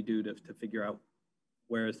planning we do to figure out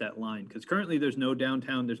where is that line. Because currently there's no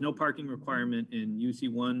parking requirement in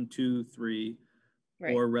UC 1, 2, 3,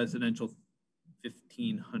 right, or residential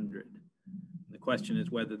 1500. The question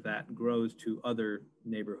is whether that grows to other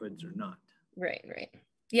neighborhoods or not. Right.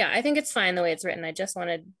 Yeah, I think it's fine the way it's written.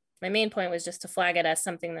 My main point was just to flag it as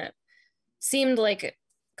something that seemed like it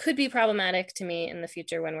could be problematic to me in the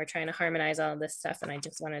future when we're trying to harmonize all of this stuff. And I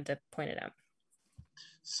just wanted to point it out.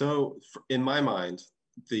 So in my mind,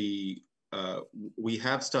 we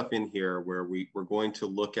have stuff in here where we're going to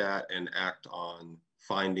look at and act on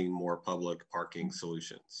finding more public parking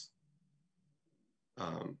solutions.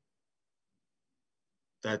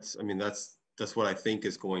 That's what I think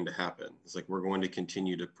is going to happen. It's like we're going to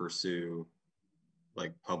continue to pursue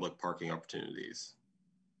like public parking opportunities.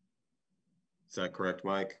 Is that correct,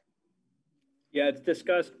 Mike? Yeah, it's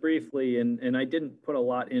discussed briefly, and I didn't put a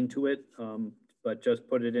lot into it, but just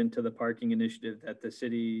put it into the parking initiative that the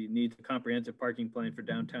city needs a comprehensive parking plan for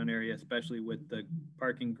downtown area, especially with the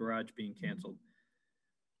parking garage being canceled.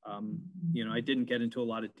 I didn't get into a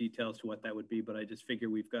lot of details to what that would be, but I just figure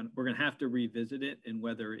we're going to have to revisit it, and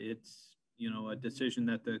whether it's, a decision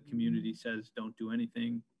that the community says don't do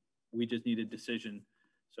anything, we just need a decision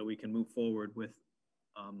so we can move forward with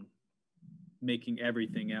making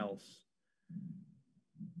everything else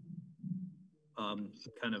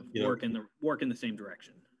kind of work in the same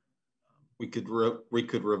direction. We could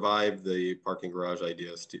revive the parking garage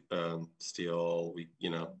idea still.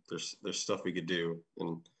 There's stuff we could do,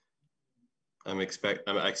 and I expect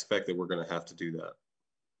that we're going to have to do that.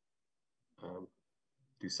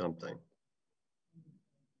 Do something,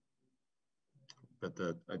 but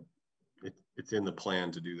it's in the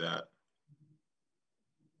plan to do that.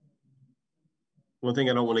 One thing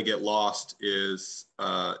I don't want to get lost is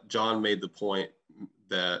John made the point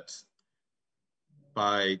that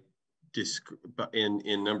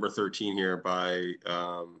in number 13 here, by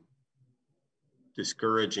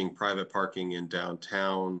discouraging private parking in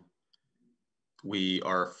downtown, we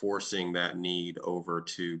are forcing that need over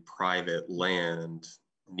to private land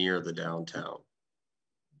near the downtown.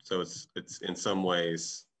 So it's in some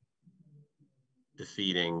ways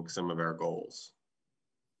defeating some of our goals.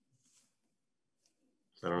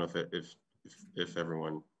 So I don't know if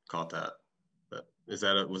everyone caught that. But was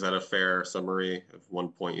that a fair summary of one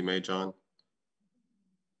point you made, John?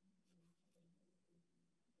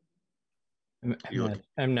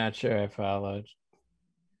 I'm not sure I followed.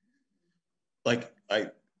 Like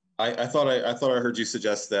I thought I heard you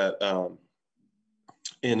suggest that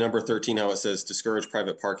in number 13, how it says discourage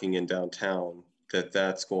private parking in downtown,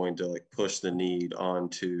 that's going to like push the need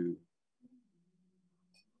onto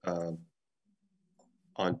to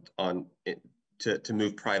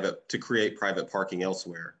move private, to create private parking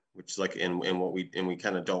elsewhere, which is like and we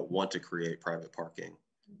kind of don't want to create private parking.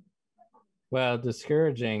 Well,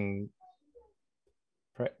 discouraging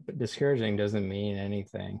doesn't mean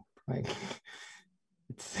anything. Like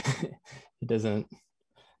it's it's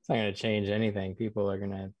not going to change anything. People are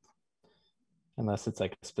going to, unless it's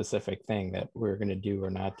like a specific thing that we're going to do or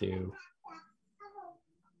not do.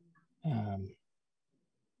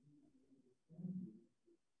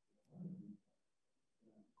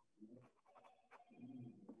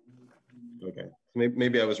 Okay,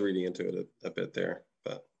 maybe I was reading into it a bit there,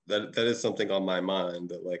 but that is something on my mind,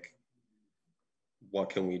 that like, what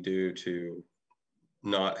can we do to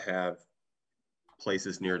not have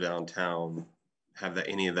places near downtown have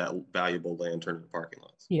any of that valuable land turned into parking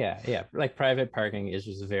lots? Yeah. Like private parking is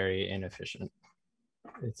just very inefficient.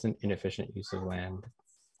 It's an inefficient use of land.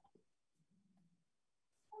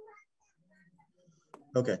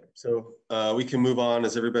 Okay, so we can move on.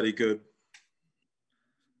 Is everybody good?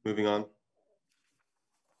 Moving on.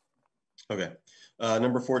 Okay,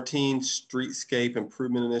 number 14, Streetscape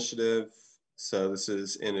Improvement Initiative. So this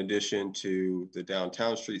is in addition to the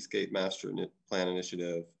Downtown Streetscape Master Plan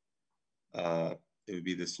Initiative. It would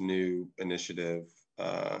be this new initiative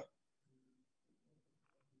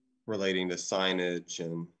relating to signage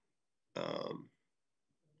and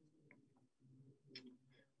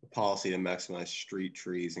policy to maximize street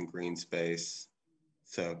trees and green space.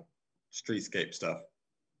 So streetscape stuff.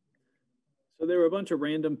 So there were a bunch of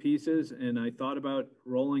random pieces, and I thought about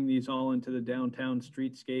rolling these all into the downtown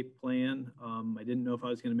streetscape plan. I didn't know if I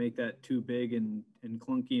was going to make that too big and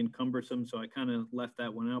clunky and cumbersome, so I kind of left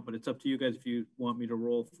that one out. But it's up to you guys if you want me to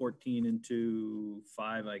roll 14 into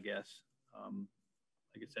 5, I guess. Like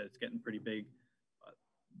I said, it's getting pretty big. But...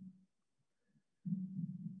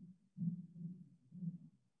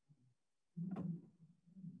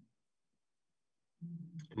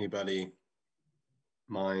 Anybody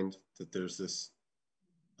mind that there's this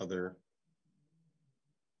other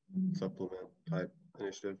supplement type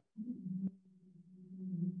initiative?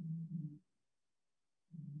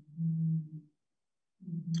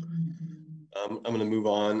 I'm going to move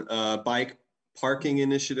on. Bike parking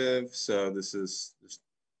initiative. So this is just,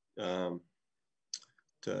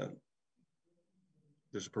 there's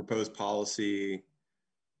a proposed policy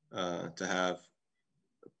to have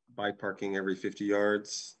bike parking every 50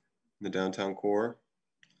 yards in the downtown core.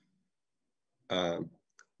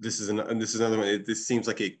 This is another one. This seems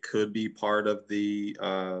like it could be part of the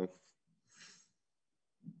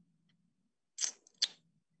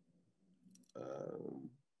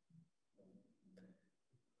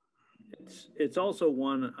It's also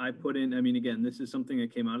one I put in. I mean, again, this is something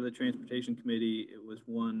that came out of the Transportation Committee. It was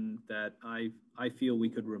one that I feel we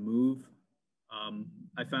could remove.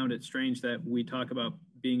 I found it strange that we talk about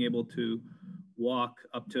being able to walk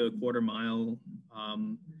up to a quarter mile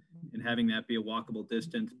and having that be a walkable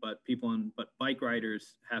distance, but bike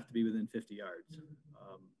riders have to be within 50 yards.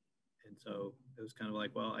 And so it was kind of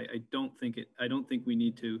like, well, I don't think we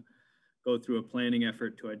need to go through a planning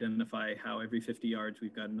effort to identify how every 50 yards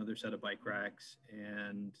we've got another set of bike racks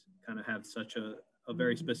and kind of have such a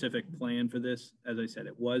very specific plan for this. As I said,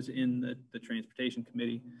 it was in the Transportation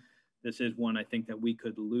Committee. This is one I think that we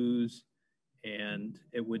could lose, and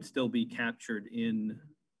it would still be captured in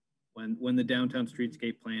when the downtown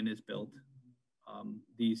streetscape plan is built.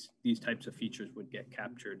 These types of features would get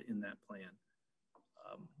captured in that plan.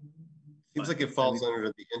 Seems like it falls under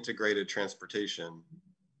the integrated transportation.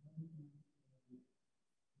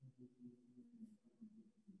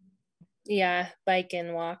 Yeah, bike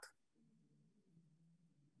and walk.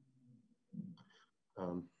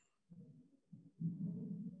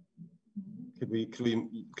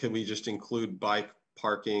 Could we just include bike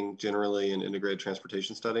parking generally in integrated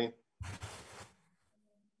transportation study?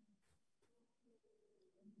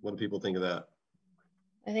 What do people think of that?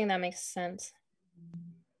 I think that makes sense.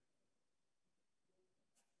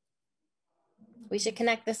 We should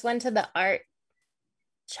connect this one to the art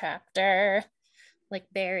chapter, like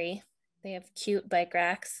Barry. They have cute bike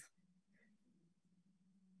racks.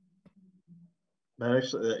 But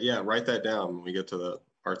actually, yeah, write that down. When we get to the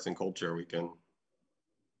arts and culture, we can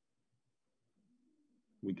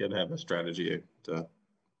have a strategy to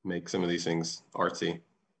make some of these things artsy.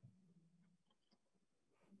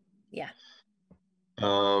 Yeah.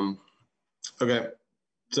 Okay,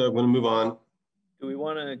 so I'm going to move on. Do we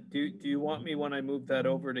want to do you want me, when I move that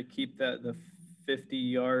over, to keep that the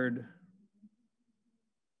 50-yard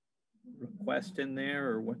request in there,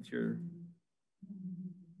 or what's your?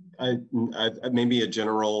 I maybe a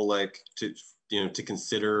general, like, to to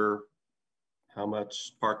consider how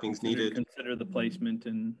much parking's needed. Consider the placement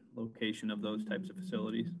and location of those types of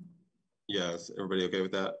facilities. Yes, everybody okay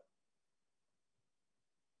with that?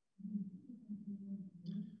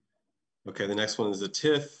 Okay, the next one is the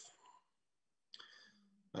TIF.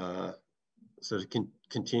 So to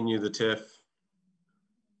continue the TIF,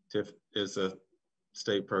 TIF is a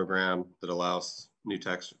state program that allows new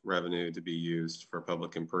tax revenue to be used for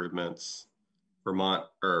public improvements.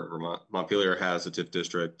 Montpelier has a TIF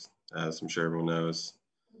district, as I'm sure everyone knows.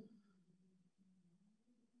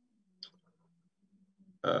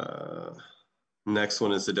 Next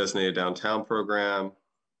one is the designated downtown program,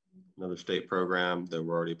 another state program that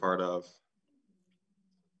we're already part of.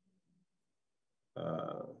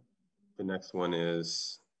 The next one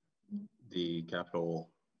is the capital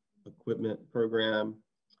equipment program.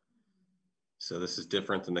 So this is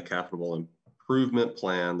different than the capital improvement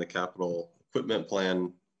plan. The capital equipment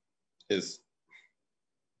plan is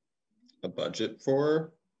a budget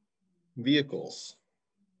for vehicles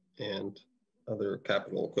and other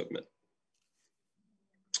capital equipment.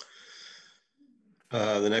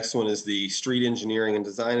 The next one is the Street Engineering and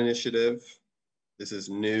Design Initiative. This is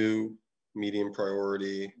new, medium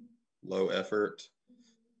priority, low effort.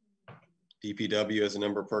 DPW has a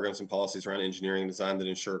number of programs and policies around engineering and design that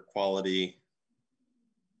ensure quality.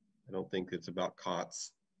 I don't think it's about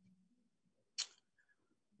COTS.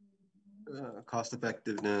 Cost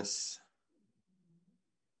effectiveness.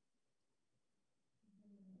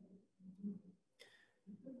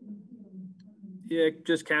 Yeah, it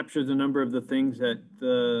just captures a number of the things that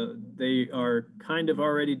they are kind of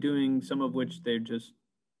already doing, some of which they're just,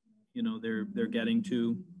 they're getting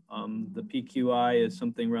to. The PQI is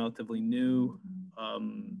something relatively new,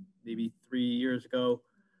 maybe 3 years ago.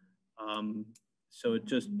 So it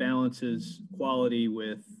just balances quality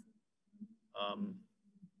with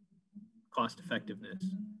cost effectiveness.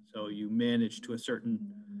 So you manage to a certain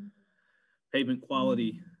pavement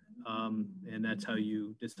quality, and that's how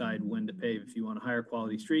you decide when to pave. If you want a higher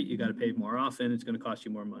quality street, you got to pave more often. It's going to cost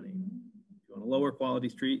you more money. If you want a lower quality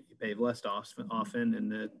street, you pave less often,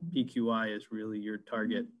 and the PQI is really your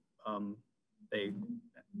target.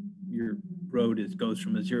 Your road goes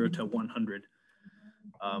from a 0 to 100.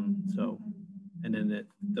 And then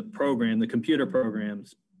the computer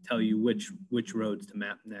programs tell you which roads to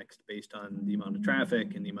map next based on the amount of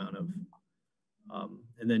traffic and the amount of,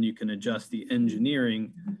 and then you can adjust the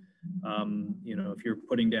engineering. If you're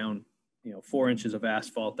putting down, 4 inches of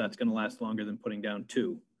asphalt, that's going to last longer than putting down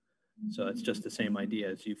 2. So it's just the same idea.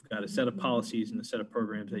 As you've got a set of policies and a set of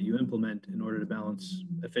programs that you implement in order to balance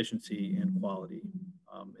efficiency and quality.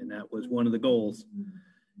 And that was one of the goals,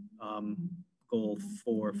 goal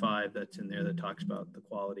 4 or 5 that's in there that talks about the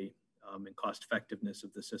quality and cost effectiveness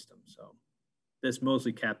of the system. So this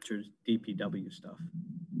mostly captures DPW stuff.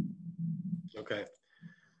 Okay.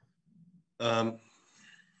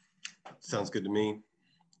 Sounds good to me.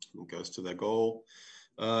 It goes to that goal.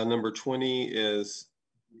 Number 20 is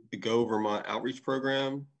the Go Vermont Outreach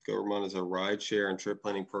Program. Go Vermont is a ride share and trip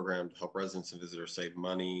planning program to help residents and visitors save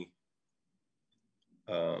money.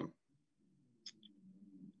 Who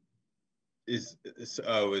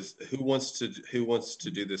wants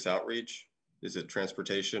to do this outreach? Is it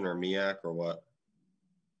transportation or MEAC or what?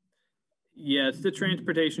 Yeah, it's the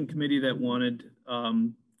transportation committee that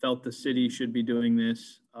felt the city should be doing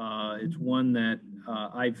this. It's one that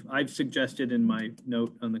I've suggested in my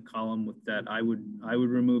note on the column that I would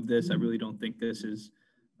remove this. I really don't think this is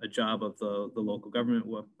a job of the local government,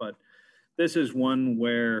 but this is one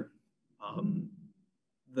where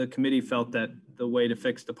the committee felt that the way to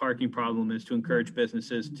fix the parking problem is to encourage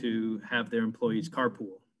businesses to have their employees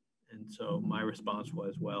carpool. And so my response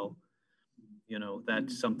was, well,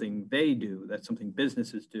 that's something they do. That's something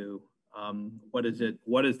businesses do. What is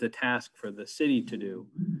the task for the city to do?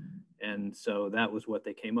 And so that was what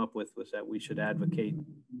they came up with, was that we should advocate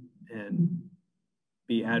and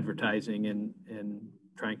be advertising and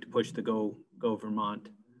trying to push the Go Vermont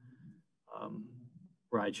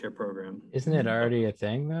rideshare program. Isn't it already a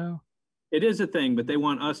thing though? It is a thing, but they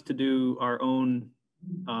want us to do our own,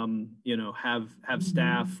 have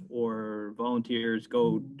staff or volunteers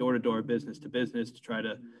go door to door, business to business, to try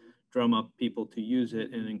to drum up people to use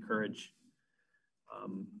it and encourage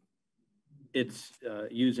it's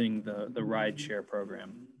using the ride share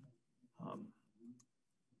program.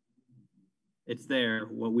 It's there,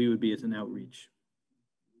 what we would be as an outreach.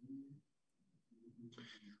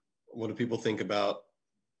 What do people think about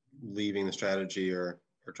leaving the strategy or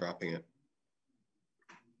dropping it?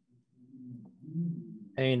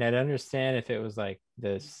 I mean, I'd understand if it was like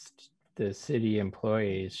this, the city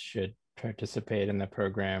employees should participate in the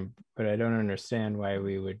program, but I don't understand why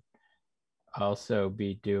we would also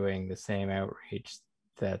be doing the same outreach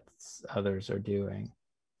that others are doing.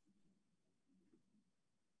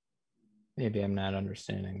 Maybe I'm not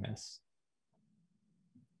understanding this.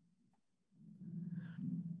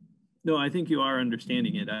 No, I think you are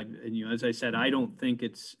understanding it. And as I said, I don't think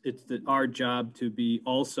it's our job to be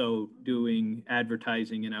also doing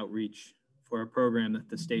advertising and outreach for a program that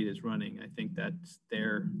the state is running. I think that's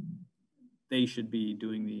they should be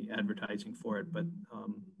doing the advertising for it. But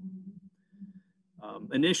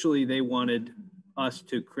initially, they wanted us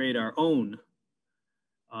to create our own,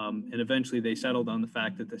 and eventually they settled on the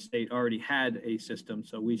fact that the state already had a system,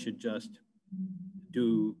 so we should just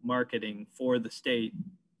do marketing for the state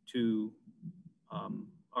to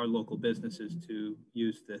our local businesses to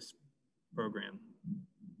use this program.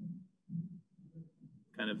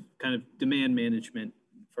 Kind of demand management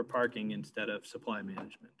for parking instead of supply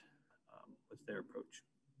management was their approach.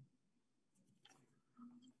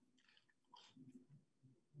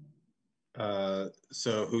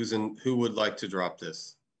 So who would like to drop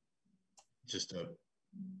this? Just a.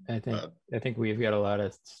 I think we've got a lot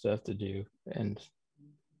of stuff to do, and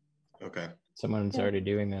okay. Someone's already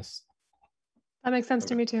doing this. That makes sense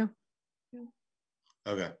to me too.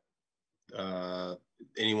 Okay.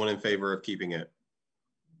 Anyone in favor of keeping it?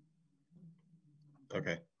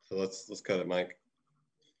 Okay, so let's cut it, Mike.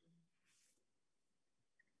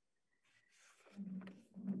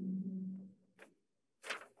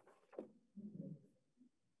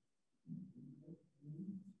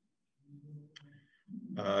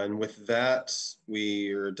 And with that,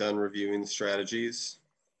 we are done reviewing the strategies.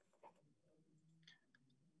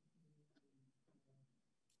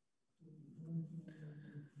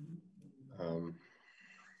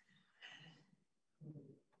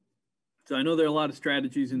 So I know there are a lot of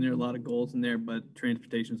strategies in there, a lot of goals in there, but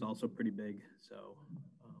transportation is also pretty big. So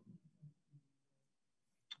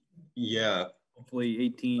yeah, hopefully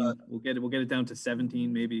 18. We'll get it down to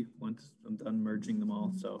 17 maybe once I'm done merging them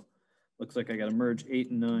all. So looks like I got to merge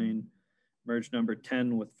 8 and 9, merge number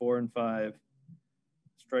 10 with 4 and 5,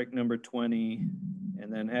 strike number 20,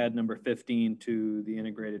 and then add number 15 to the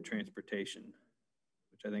integrated transportation,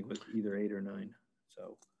 which I think was either 8 or 9.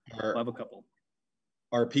 So we'll have a couple.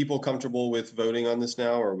 Are people comfortable with voting on this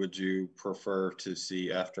now, or would you prefer to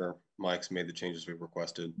see after Mike's made the changes we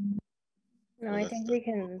requested? No, I think we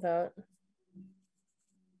can vote.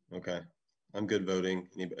 Okay, I'm good voting.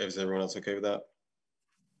 Is everyone else okay with that?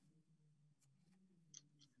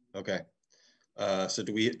 Okay, so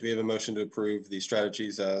do we have a motion to approve the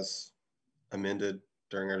strategies as amended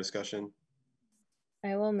during our discussion?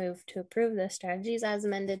 I will move to approve the strategies as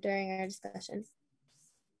amended during our discussion.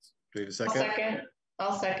 Do we have a second?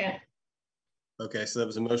 I'll second. Okay, so that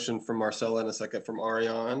was a motion from Marcella and a second from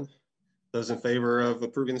Ariane. Those in favor of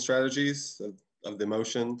approving the strategies of the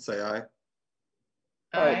motion, say aye.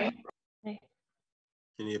 Aye. Aye.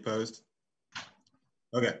 Any opposed?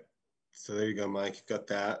 Okay, so there you go, Mike. You've got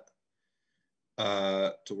that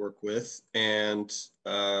to work with. And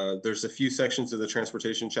there's a few sections of the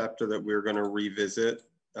transportation chapter that we're going to revisit.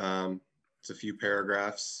 It's a few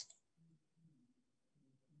paragraphs.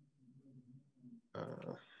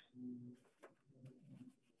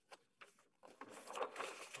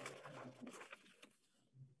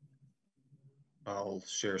 I'll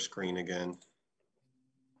share screen again.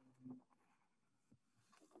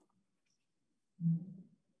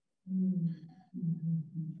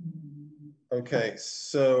 Okay,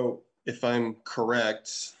 so if I'm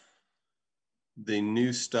correct, the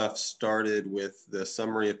new stuff started with the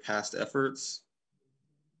summary of past efforts.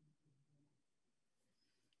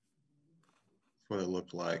 That's what it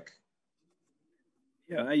looked like.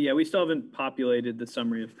 Yeah, we still haven't populated the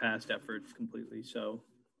summary of past efforts completely, so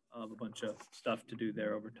I'll have a bunch of stuff to do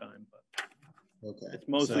there over time. But okay, it's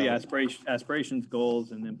mostly aspirations,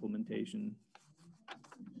 goals, and implementation.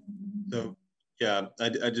 So yeah, I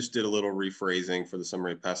just did a little rephrasing for the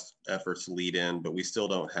summary of past efforts lead in, but we still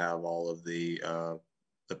don't have all of the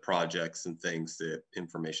projects and things, that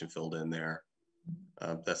information filled in there.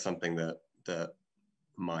 That's something that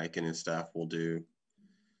Mike and his staff will do.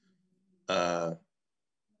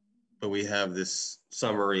 But we have this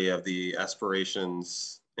summary of the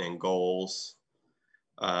aspirations and goals.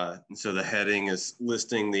 And so the heading is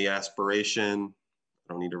listing the aspiration.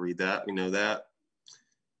 I don't need to read that, we know that.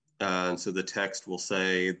 And so the text will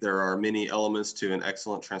say, there are many elements to an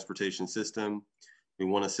excellent transportation system. We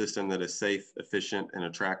want a system that is safe, efficient, and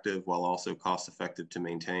attractive while also cost-effective to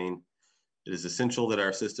maintain. It is essential that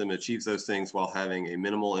our system achieves those things while having a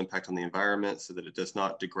minimal impact on the environment so that it does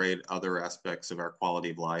not degrade other aspects of our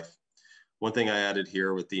quality of life. One thing I added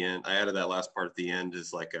here with the end, I added that last part at the end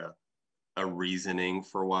is like a reasoning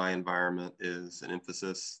for why environment is an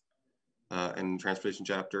emphasis in the transportation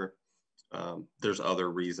chapter. There's other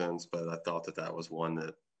reasons, but I thought that that was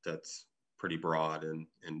one that's pretty broad and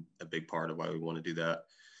a big part of why we want to do that.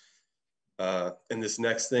 And this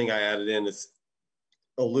next thing I added in is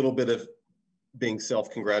a little bit of being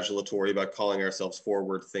self-congratulatory by calling ourselves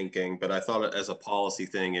forward thinking, but I thought as a policy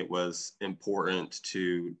thing, it was important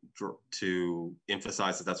to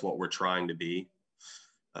emphasize that that's what we're trying to be.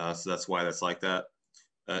 So that's why that's like that.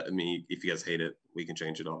 I mean, if you guys hate it, we can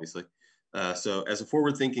change it, obviously. So as a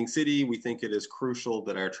forward-thinking city, we think it is crucial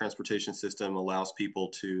that our transportation system allows people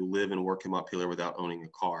to live and work in Montpelier without owning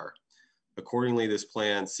a car. Accordingly, this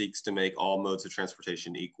plan seeks to make all modes of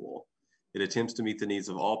transportation equal. It attempts to meet the needs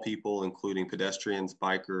of all people, including pedestrians,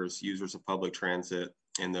 bikers, users of public transit,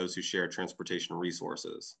 and those who share transportation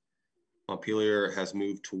resources. Montpelier has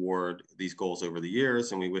moved toward these goals over the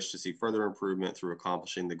years, and we wish to see further improvement through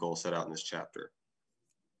accomplishing the goals set out in this chapter.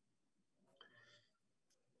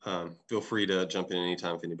 Feel free to jump in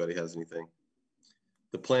anytime if anybody has anything.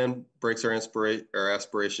 The plan breaks our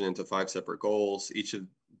aspiration into 5 separate goals. Each of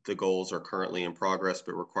the goals are currently in progress,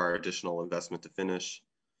 but require additional investment to finish.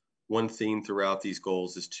 One theme throughout these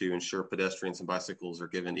goals is to ensure pedestrians and bicycles are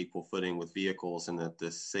given equal footing with vehicles, and that the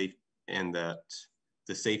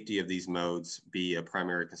safety of these modes be a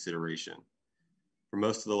primary consideration. For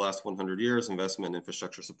most of the last 100 years, investment in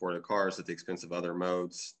infrastructure supported cars at the expense of other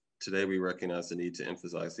modes. Today, we recognize the need to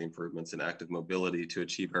emphasize the improvements in active mobility to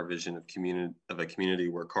achieve our vision of a community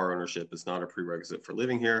where car ownership is not a prerequisite for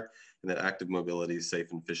living here, and that active mobility is a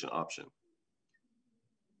safe and efficient option.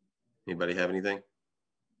 Anybody have anything?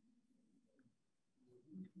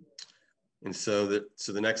 And so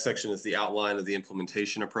the next section is the outline of the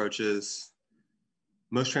implementation approaches.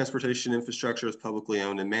 Most transportation infrastructure is publicly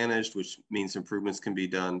owned and managed, which means improvements can be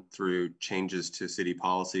done through changes to city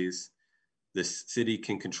policies. This city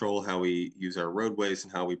can control how we use our roadways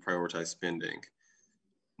and how we prioritize spending.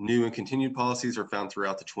 New and continued policies are found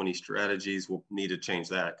throughout the 20 strategies. We'll need to change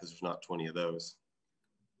that because there's not 20 of those.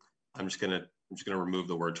 I'm just gonna remove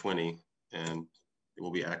the word 20, and it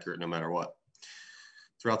will be accurate no matter what.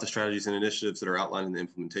 Throughout the strategies and initiatives that are outlined in the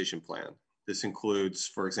implementation plan. This includes,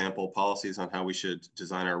 for example, policies on how we should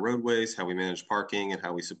design our roadways, how we manage parking, and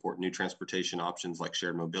how we support new transportation options like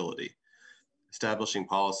shared mobility. Establishing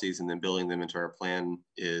policies and then building them into our plan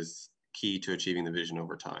is key to achieving the vision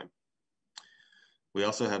over time. We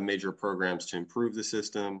also have major programs to improve the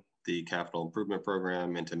system, the capital improvement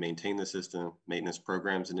program, and to maintain the system, maintenance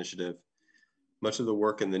programs initiative. Much of the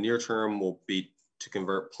work in the near term will be to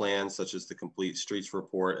convert plans such as the Complete Streets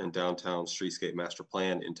Report and Downtown Streetscape Master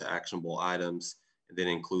Plan into actionable items, and then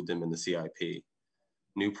include them in the CIP.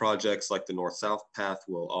 New projects like the North-South path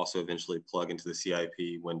will also eventually plug into the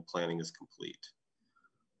CIP when planning is complete.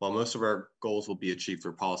 While most of our goals will be achieved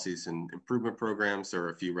through policies and improvement programs, there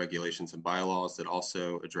are a few regulations and bylaws that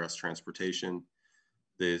also address transportation.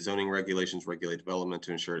 The zoning regulations regulate development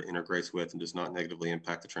to ensure it integrates with and does not negatively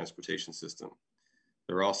impact the transportation system.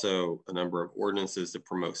 There are also a number of ordinances that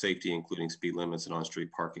promote safety, including speed limits and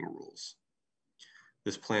on-street parking rules.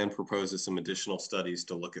 This plan proposes some additional studies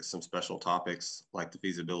to look at some special topics like the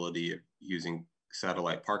feasibility of using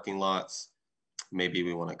satellite parking lots. Maybe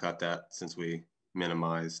we want to cut that since we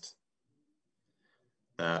minimized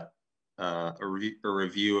that. A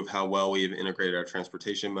review of how well we have integrated our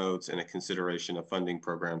transportation modes, and a consideration of funding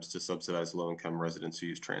programs to subsidize low-income residents who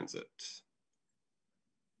use transit.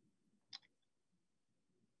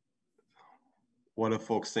 What do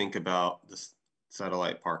folks think about this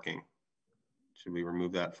satellite parking? Should we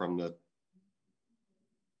remove that from the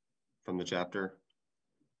chapter?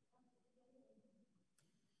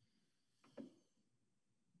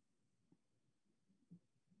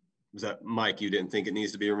 Was that Mike? You didn't think it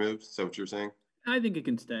needs to be removed? Is that what you're saying? I think it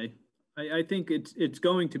can stay. I think it's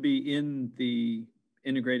going to be in the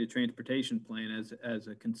integrated transportation plan as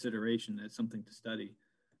a consideration, as something to study.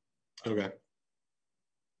 Okay.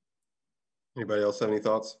 Anybody else have any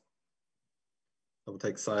thoughts? I will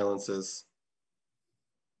take silence as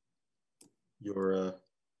your,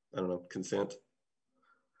 I don't know, consent.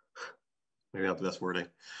 Maybe not the best wording.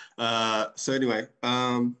 So anyway,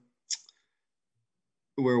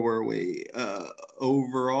 where were we?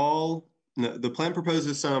 Overall, no, the plan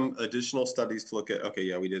proposes some additional studies to look at. Okay,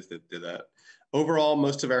 yeah, we did that. Overall,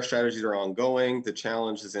 most of our strategies are ongoing. The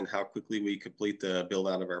challenge is in how quickly we complete the build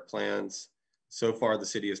out of our plans. So far, the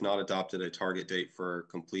city has not adopted a target date for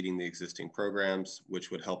completing the existing programs, which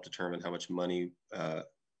would help determine how much money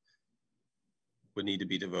would need to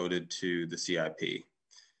be devoted to the CIP.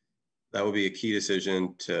 That would be a key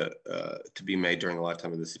decision to be made during the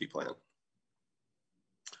lifetime of the city plan.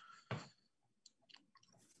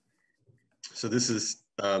 So this is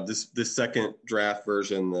this second draft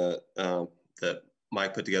version that that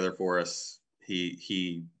Mike put together for us.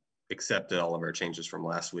 He accepted all of our changes from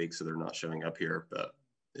last week, so they're not showing up here, but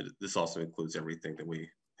this also includes everything that we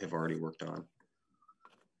have already worked on.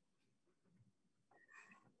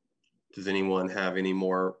 Does anyone have any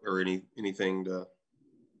more or anything to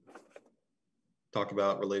talk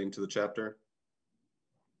about relating to the chapter?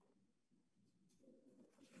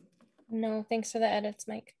 No, thanks for the edits,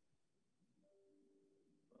 Mike.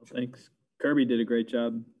 Well, thanks. Kirby did a great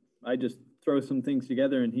job. I just throw some things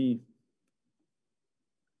together and he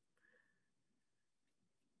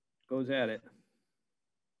goes at it.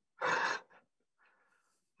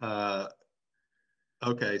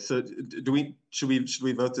 Okay, so should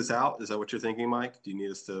we vote this out? Is that what you're thinking, Mike? Do you need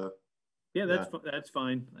us to? Yeah, that's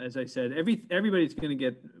fine. As I said, everybody's going to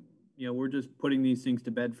get, we're just putting these things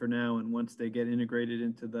to bed for now, and once they get integrated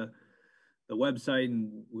into the website,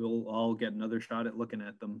 and we'll all get another shot at looking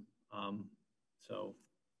at them. So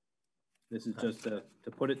this is just to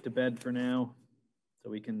put it to bed for now, so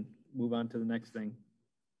we can move on to the next thing.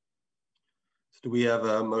 So do we have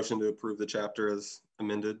a motion to approve the chapter as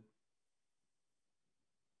amended?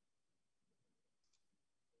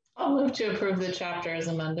 I'll move to approve the chapter as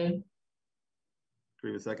amended. Do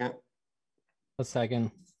we have a second? A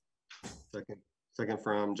second. Second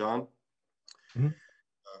from John. Mm-hmm.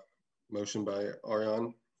 Motion by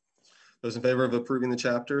Ariane. Those in favor of approving the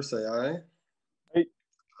chapter, say aye. Aye.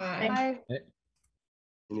 Aye. Aye.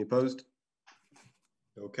 Any opposed?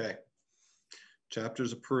 Okay.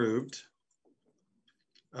 Chapter's approved.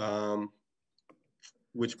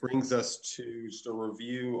 Which brings us to just a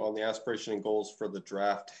review on the aspiration and goals for the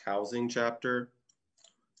draft housing chapter.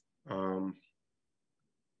 So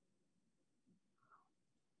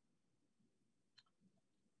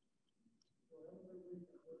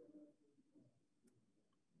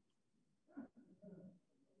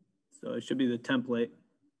it should be the template.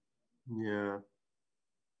 Yeah.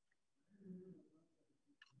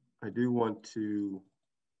 I do want to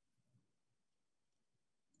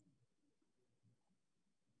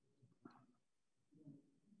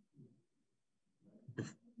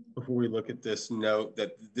before we look at this, note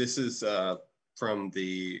that this is from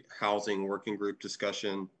the housing working group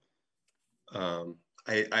discussion. I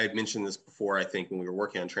had mentioned this before, I think, when we were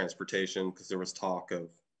working on transportation, because there was talk of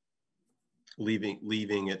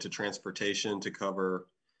leaving it to transportation to cover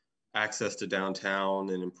access to downtown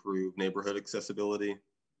and improve neighborhood accessibility.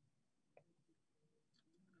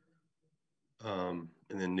 And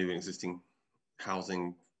then new and existing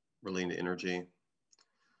housing relating to energy.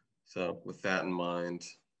 So with that in mind,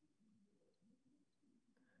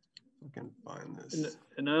 I can find this.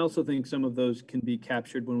 And I also think some of those can be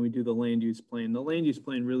captured when we do the land use plan. The land use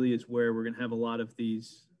plan really is where we're going to have a lot of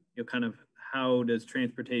these, kind of how does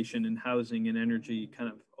transportation and housing and energy kind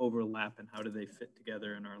of overlap, and how do they fit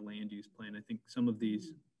together in our land use plan? I think some of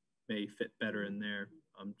these may fit better in there,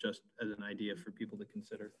 just as an idea for people to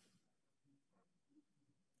consider.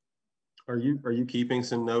 Are you keeping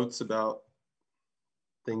some notes about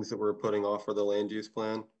things that we're putting off for the land use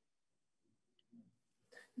plan?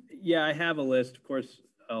 Yeah, I have a list. Of course,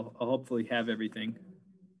 I'll hopefully have everything.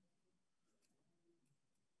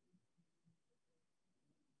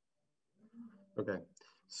 Okay,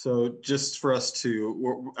 so just for us to,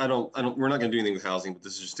 we're not going to do anything with housing, but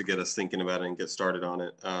this is just to get us thinking about it and get started on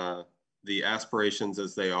it. The aspirations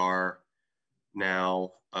as they are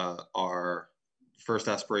now are, first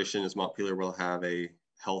aspiration is Montpelier will have a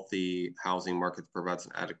healthy housing market that provides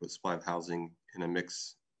an adequate supply of housing in a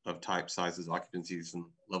mix of types, sizes, occupancies, and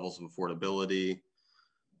levels of affordability.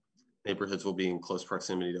 Neighborhoods will be in close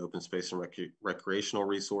proximity to open space and recreational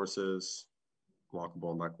resources,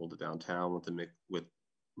 walkable and bikeable to downtown with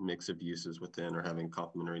mix of uses within or having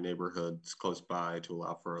complementary neighborhoods close by to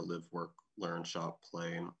allow for a live, work, learn, shop,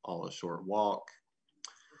 play, and all a short walk.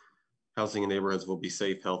 Housing in neighborhoods will be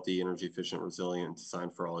safe, healthy, energy efficient, resilient,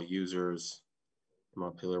 designed for all users.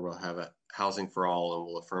 Montpelier will have housing for all and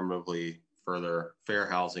will affirmatively further fair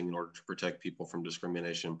housing in order to protect people from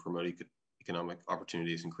discrimination, promote economic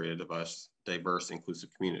opportunities, and create a diverse, inclusive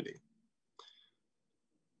community.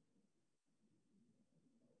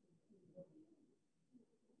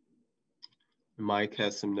 Mike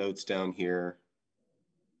has some notes down here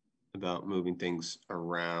about moving things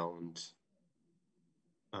around.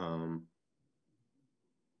 Can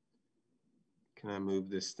I move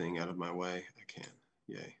this thing out of my way? I can.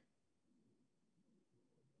 Yay.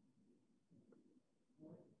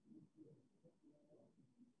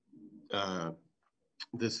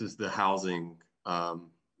 This is the housing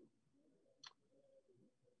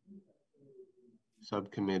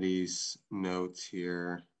subcommittee's notes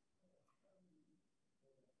here.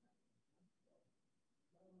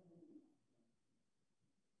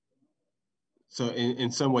 So in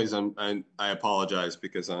some ways, I apologize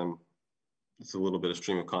because it's a little bit of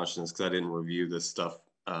stream of consciousness because I didn't review this stuff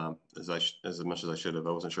as much as I should have.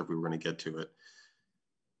 I wasn't sure if we were going to get to it.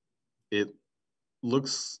 It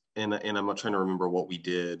looks, and I'm not trying to remember what we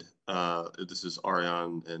did. This is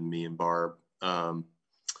Ariane and me and Barb.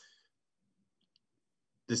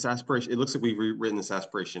 This aspiration, it looks like we've rewritten this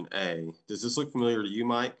aspiration A. Does this look familiar to you,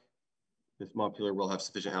 Mike? If Montpelier will have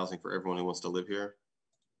sufficient housing for everyone who wants to live here?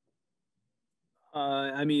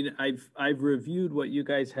 I mean, I've reviewed what you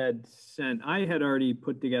guys had sent. I had already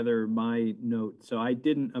put together my notes, so I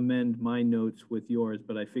didn't amend my notes with yours,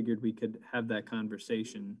 but I figured we could have that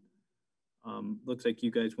conversation. Looks like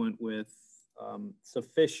you guys went with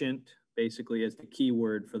sufficient, basically as the key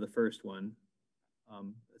word for the first one.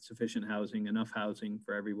 Sufficient housing, enough housing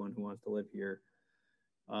for everyone who wants to live here.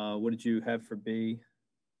 What did you have for B?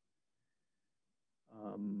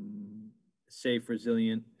 Safe,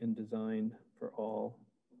 resilient, and designed for all.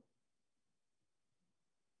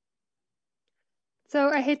 So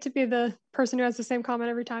I hate to be the person who has the same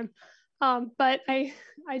comment every time, but I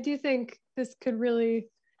do think this could really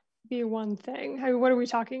be one thing. I mean, what are we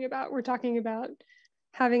talking about? We're talking about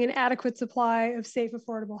having an adequate supply of safe,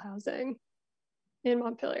 affordable housing in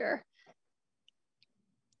Montpelier.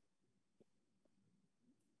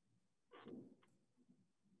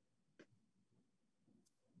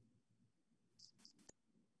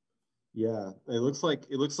 Yeah, it looks like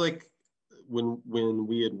when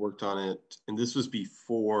we had worked on it, and this was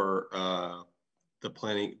before the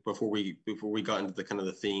planning, before we got into the kind of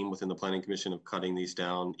the theme within the planning commission of cutting these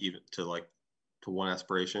down even to one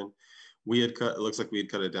aspiration. We had cut, it looks like we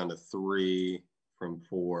had cut it down to 3 from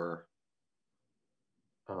 4.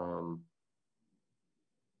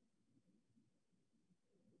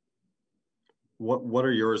 What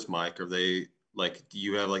are yours, Mike? Are they like, do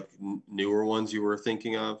you have like newer ones you were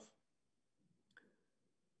thinking of?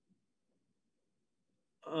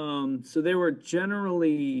 So there were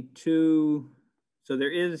generally 2. So there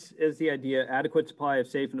is the idea, adequate supply of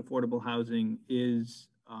safe and affordable housing is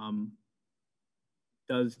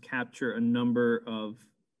does capture a number of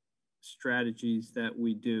strategies that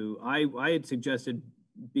we do. I had suggested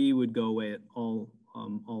B would go away at all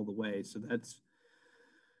the way, so that's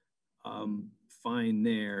fine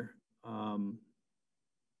there.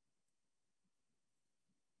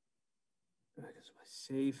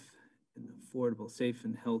 Safe and affordable, safe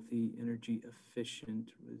and healthy, energy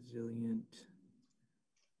efficient, resilient.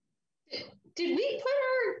 Did we put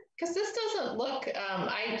our, because this doesn't look,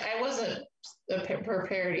 I wasn't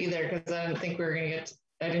prepared either because I didn't think we were going to get,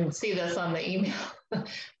 I didn't see this on the email, but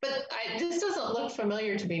this doesn't look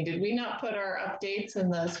familiar to me. Did we not put our updates in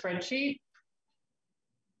the spreadsheet?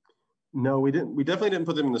 No, we didn't. We definitely didn't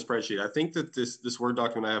put them in the spreadsheet. I think that this Word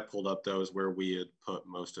document I have pulled up though is where we had put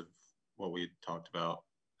most of what we talked about.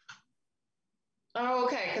 Oh,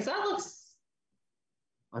 okay, because that looks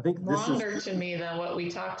I think longer to me than what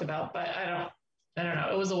we talked about, but I don't know.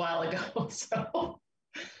 It was a while ago, so.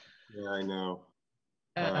 Yeah, I know.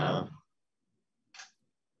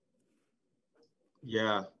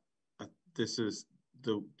 Yeah, this is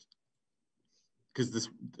because this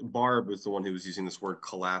Barb was the one who was using this word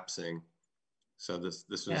collapsing. So this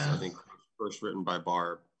was, I think, first written by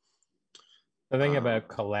Barb. The thing about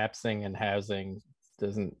collapsing and housing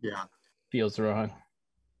doesn't, feels wrong.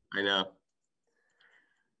 I know.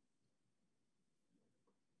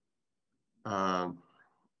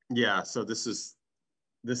 Yeah, so this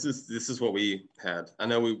is what we had. I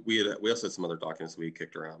know we also had some other documents we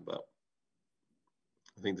kicked around, but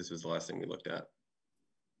I think this was the last thing we looked at.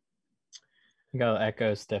 I think I'll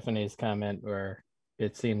echo Stephanie's comment where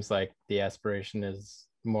it seems like the aspiration is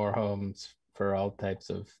more homes for all types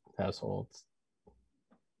of households.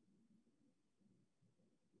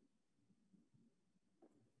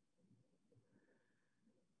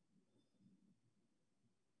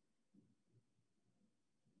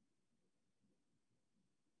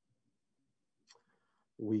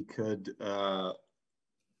 We could,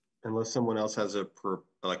 unless someone else has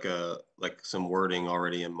some wording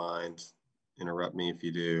already in mind, interrupt me if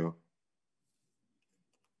you do.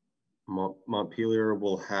 Montpelier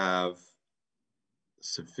will have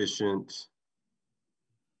sufficient,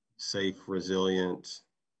 safe, resilient.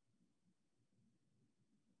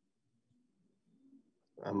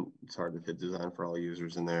 It's hard to fit design for all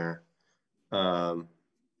users in there.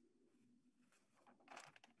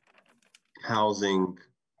 Housing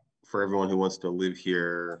for everyone who wants to live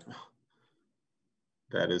here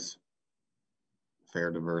that is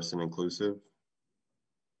fair, diverse, and inclusive.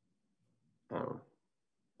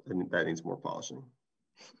 That needs more polishing.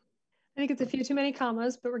 I think it's a few too many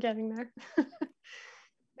commas, but we're getting there. I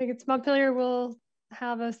think it's Montpelier will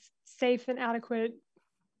have a safe and adequate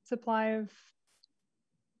supply of,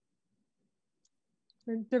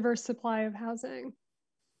 or diverse supply of housing.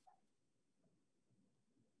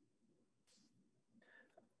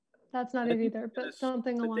 That's not it either, but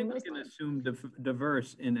something along those lines. I think we can assume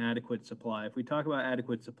diverse in adequate supply. If we talk about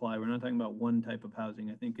adequate supply, we're not talking about one type of housing.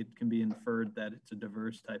 I think it can be inferred that it's a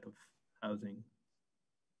diverse type of housing.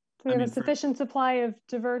 We have a sufficient supply of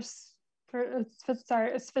diverse, a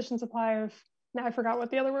sufficient supply of, now I forgot what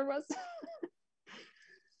the other word was.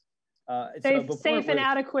 Safe and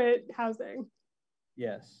adequate housing.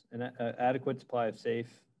 Yes, an adequate supply of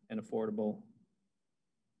safe and affordable.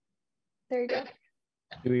 There you go.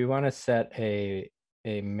 Do we want to set a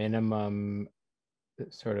minimum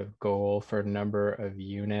sort of goal for number of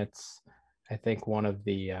units? I think one of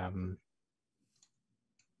the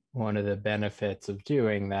benefits of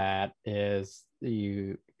doing that is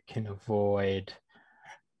you can avoid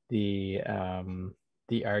the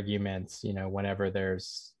arguments, you know, whenever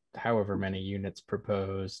there's however many units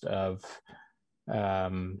proposed of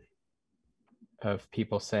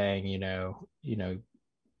people saying,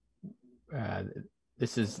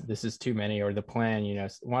 this is too many, or the plan, you know,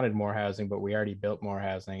 wanted more housing, but we already built more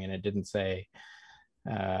housing, and it didn't say,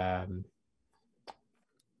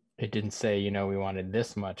 you know, we wanted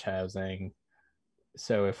this much housing.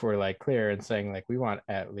 So if we're like clear and saying like we want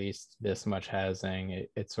at least this much housing,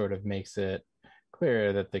 it sort of makes it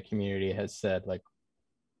clear that the community has said like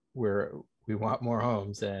we want more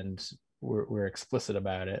homes, and we're explicit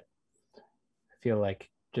about it. I feel like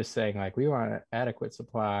just saying like we want an adequate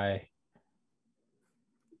supply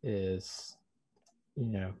is, you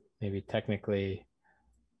know, maybe technically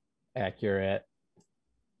accurate,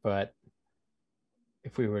 but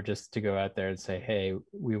if we were just to go out there and say, hey,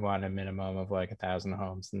 we want a minimum of like 1,000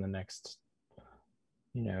 homes in the next,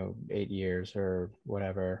 you know, 8 years or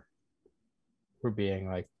whatever, we're being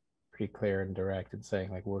like pretty clear and direct and saying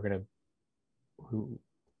like we're gonna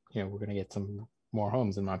get some more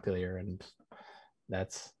homes in Montpelier, and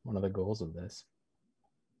that's one of the goals of this.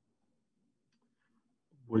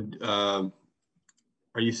 Are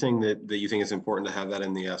you saying that you think it's important to have that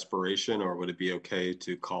in the aspiration, or would it be okay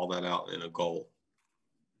to call that out in a goal?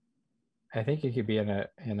 I think it could be in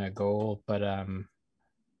a goal, but I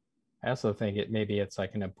also think it's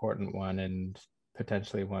like an important one, and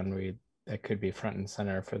potentially one that could be front and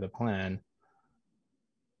center for the plan.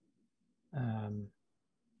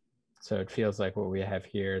 So it feels like what we have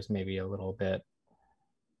here is maybe a little bit,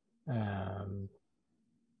 I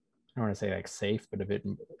don't want to say like safe, but a bit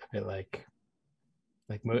like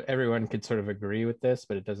everyone could sort of agree with this,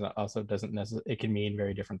 but it doesn't necessarily, it can mean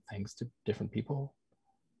very different things to different people.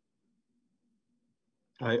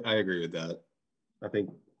 I agree with that. I think,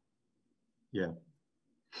 yeah.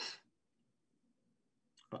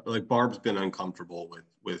 Like Barb's been uncomfortable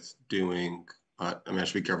with doing, I mean, I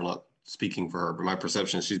should be careful not speaking for her, but my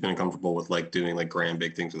perception is she's been uncomfortable with like doing like grand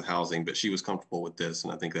big things with housing, but she was comfortable with this.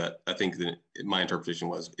 And I think that my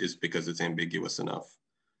interpretation is because it's ambiguous enough.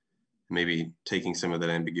 Maybe taking some of that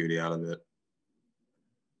ambiguity out of it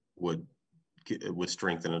would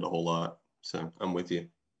strengthen it a whole lot. So I'm with you.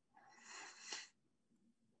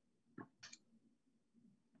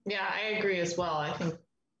 Yeah, I agree as well. I think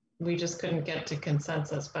we just couldn't get to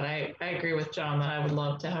consensus, but I agree with John that I would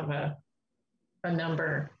love to have a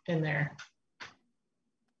number in there.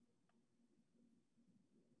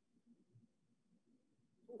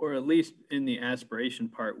 Or at least in the aspiration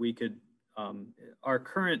part, we could, our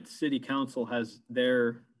current city council has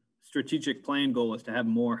their strategic plan goal is to have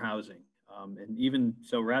more housing. And even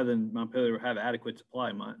so, rather than Montpelier have adequate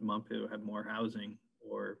supply, Montpelier have more housing,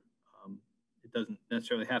 or it doesn't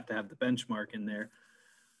necessarily have to have the benchmark in there,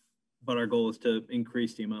 but our goal is to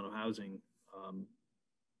increase the amount of housing,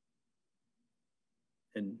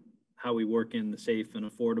 and how we work in the safe and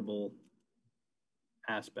affordable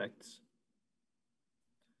aspects.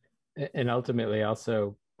 And ultimately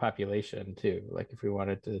also population too. Like if we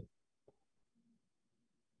wanted to,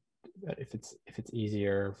 if it's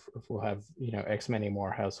easier, if we'll have, you know, X many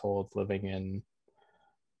more households living in,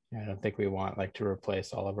 I don't think we want like to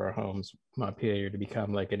replace all of our homes, Montpelier, to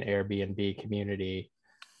become like an Airbnb community.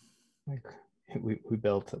 Like we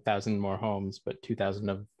built 1,000 more homes, but 2,000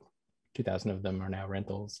 of them are now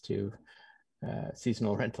rentals to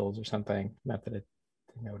seasonal rentals or something. Not that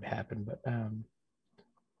that would happen, but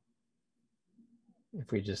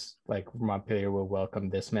if we just like Montpelier will welcome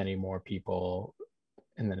this many more people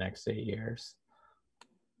in the next 8 years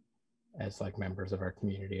as like members of our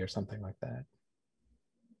community or something like that.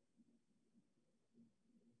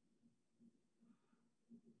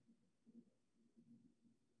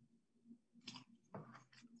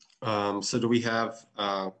 So do we have,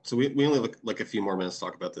 so we only look like a few more minutes to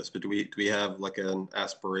talk about this, but do we have like an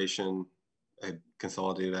aspiration, a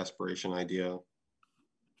consolidated aspiration idea?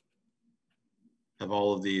 Have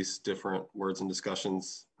all of these different words and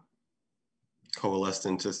discussions coalesced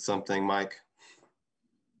into something, Mike?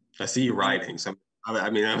 I see you writing, so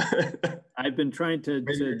I mean, I've been trying to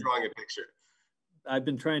maybe you're drawing a picture. I've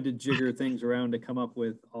been trying to jigger things around to come up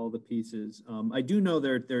with all the pieces. I do know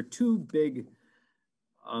there are two big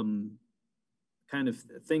kind of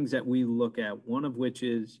things that we look at. One of which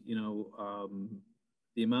is,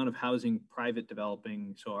 the amount of housing private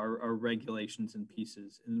developing, so our regulations and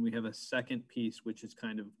pieces. And then we have a second piece, which is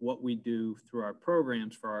kind of what we do through our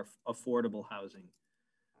programs for our affordable housing.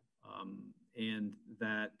 And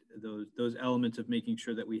that those elements of making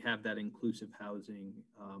sure that we have that inclusive housing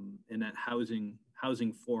and that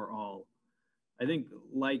housing for all. I think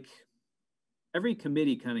like every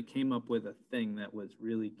committee kind of came up with a thing that was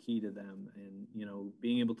really key to them. And,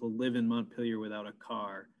 being able to live in Montpelier without a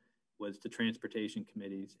car was the transportation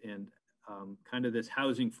committees. And kind of this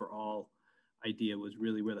housing for all idea was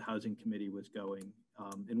really where the housing committee was going.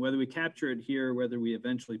 And whether we capture it here, whether we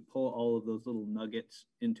eventually pull all of those little nuggets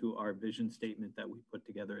into our vision statement that we put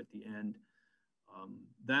together at the end,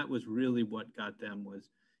 that was really what got them. Was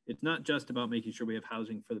it's not just about making sure we have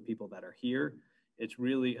housing for the people that are here. It's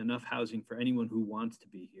really enough housing for anyone who wants to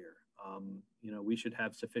be here. We should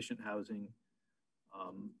have sufficient housing.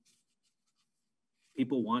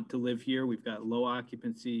 People want to live here. We've got low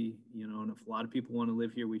occupancy, and if a lot of people want to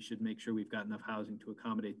live here, we should make sure we've got enough housing to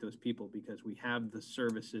accommodate those people, because we have the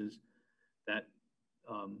services that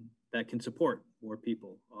that can support more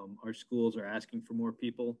people. Our schools are asking for more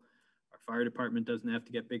people. Our fire department doesn't have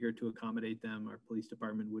to get bigger to accommodate them. Our police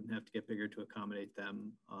department wouldn't have to get bigger to accommodate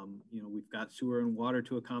them. We've got sewer and water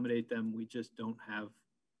to accommodate them. We just don't have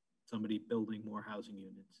somebody building more housing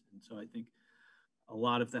units. And so I think a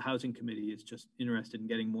lot of the housing committee is just interested in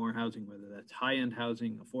getting more housing, whether that's high-end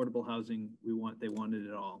housing, affordable housing. They wanted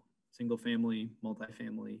it all. Single family,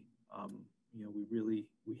 multifamily.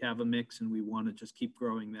 We have a mix, and we want to just keep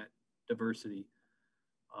growing that diversity.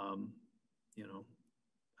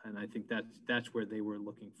 And I think that's where they were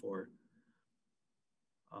looking for.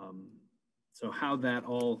 So how that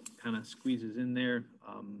all kind of squeezes in there.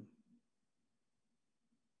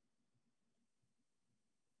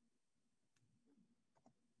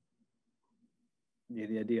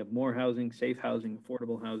 The idea of more housing, safe housing,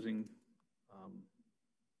 affordable housing.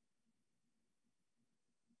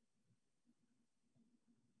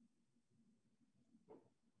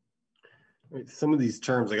 Some of these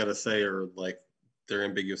terms I got to say are like, they're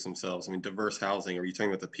ambiguous themselves. I mean, diverse housing, are you talking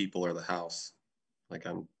about the people or the house?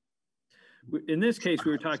 In this case,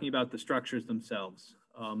 we were talking about the structures themselves.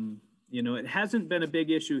 It hasn't been a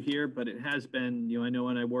big issue here, but it has been, I know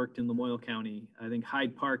when I worked in Lamoille County, I think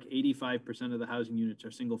Hyde Park, 85% of the housing units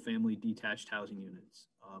are single family detached housing units.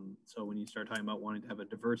 So when you start talking about wanting to have a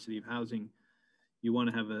diversity of housing, you want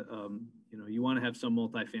to have you want to have some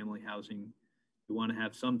multifamily housing. You want to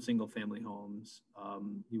have some single family homes.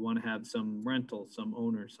 You want to have some rentals, some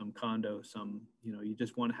owners, some condos, you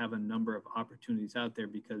just want to have a number of opportunities out there,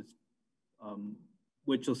 because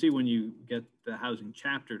which you'll see when you get the housing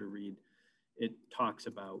chapter to read, it talks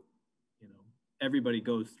about, everybody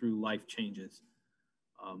goes through life changes,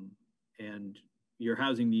 and your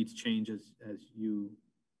housing needs change as you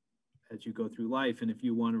go through life. And if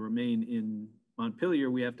you want to remain in Montpelier,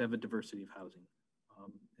 we have to have a diversity of housing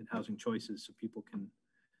and housing choices, so people can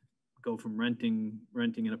go from renting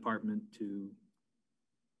an apartment to,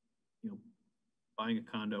 buying a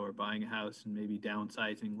condo or buying a house, and maybe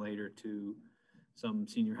downsizing later to some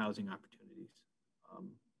senior housing opportunities.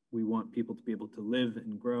 We want people to be able to live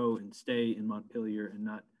and grow and stay in Montpelier, and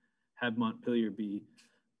not have Montpelier be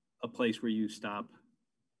a place where you stop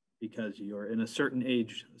because you're in a certain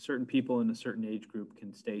age. Certain people in a certain age group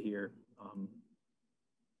can stay here.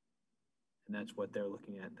 And that's what they're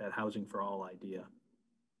looking at, that housing for all idea.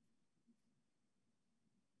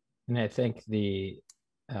 And I think there's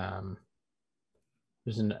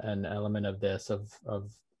an element of this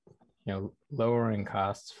of lowering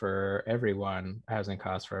costs for everyone, housing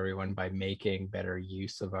costs for everyone, by making better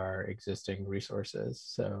use of our existing resources.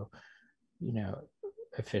 So,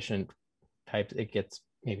 efficient types, it gets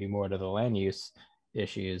maybe more to the land use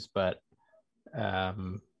issues, but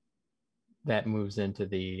that moves into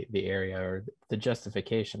the area, or the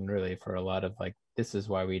justification really, for a lot of like, this is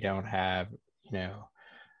why we don't have,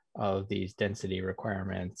 all of these density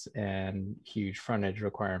requirements and huge frontage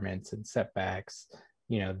requirements and setbacks,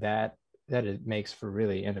 that it makes for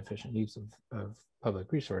really inefficient use of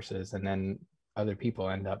public resources. And then other people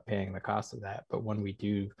end up paying the cost of that. But when we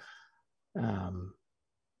do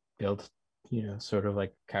build, sort of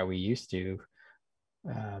like how we used to,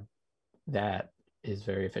 that is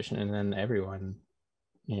very efficient. And then everyone,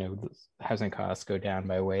 housing costs go down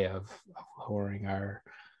by way of lowering our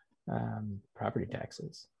property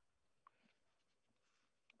taxes.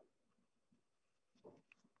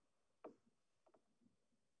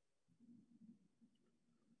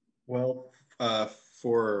 Well,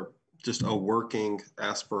 for just a working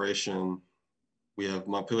aspiration, we have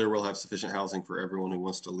Montpelier will have sufficient housing for everyone who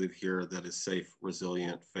wants to live here that is safe,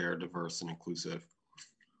 resilient, fair, diverse, and inclusive.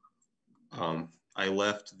 I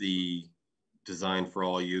left the design for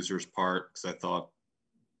all users part because I thought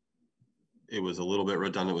it was a little bit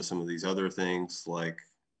redundant with some of these other things like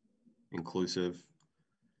inclusive.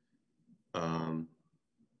 I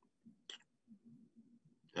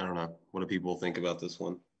don't know. What do people think about this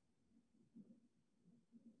one?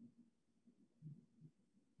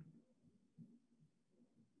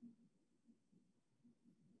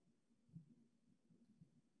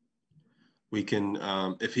 We can,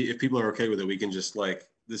 if people are okay with it, we can just like,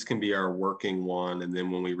 this can be our working one. And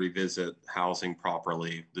then when we revisit housing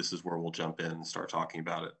properly, this is where we'll jump in and start talking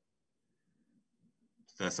about it.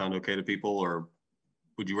 Does that sound okay to people? Or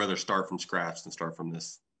would you rather start from scratch than start from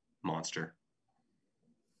this monster?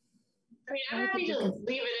 I mean, I'm happy to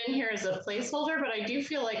leave it in here as a placeholder, but I do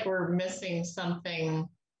feel like we're missing something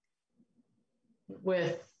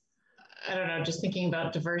with, I don't know, just thinking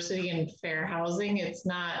about diversity and fair housing. It's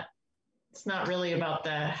not really about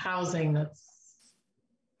the housing that's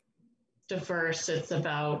diverse. It's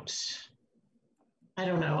about, I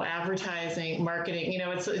don't know, advertising, marketing.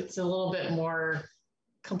 It's a little bit more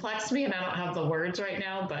complex to me, and I don't have the words right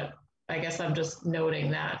now, but I guess I'm just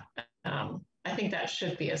noting that. I think that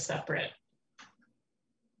should be a separate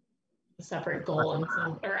goal in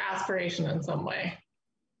some, or aspiration in some way.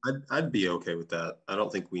 I'd be okay with that. I don't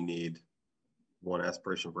think we need one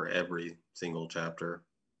aspiration for every single chapter.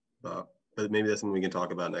 But maybe that's something we can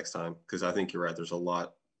talk about next time, because I think you're right. There's a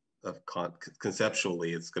lot of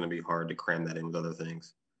conceptually, it's going to be hard to cram that in with other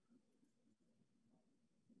things.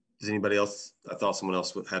 Does anybody else? I thought someone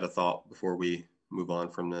else had a thought before we move on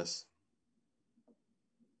from this.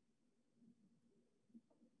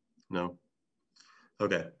 No?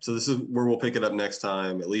 Okay, so this is where we'll pick it up next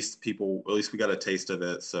time. At least we got a taste of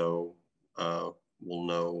it, so we'll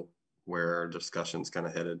know where our discussion's kind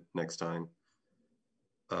of headed next time.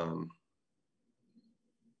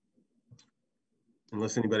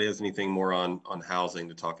 Unless anybody has anything more on housing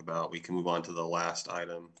to talk about, we can move on to the last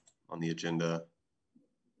item on the agenda.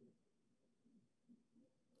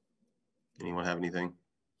 Anyone have anything?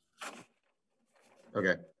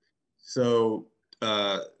 Okay, so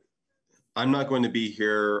I'm not going to be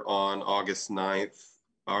here on August 9th.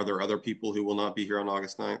 Are there other people who will not be here on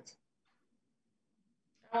August 9th?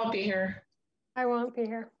 I won't be here. I won't be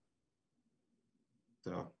here.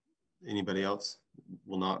 So anybody else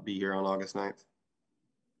will not be here on August 9th?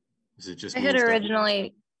 Is it just I had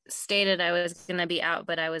originally stated I was going to be out,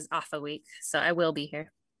 but I was off a week, so I will be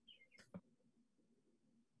here.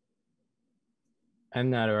 I'm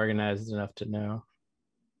not organized enough to know.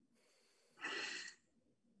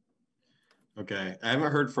 Okay, I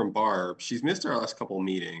haven't heard from Barb. She's missed our last couple of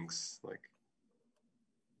meetings. Like,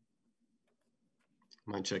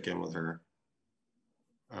 I might check in with her.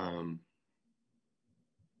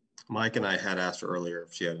 Mike and I had asked her earlier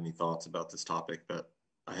if she had any thoughts about this topic, but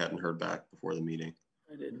I hadn't heard back before the meeting.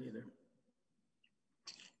 I didn't either.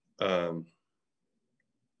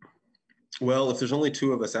 Well, if there's only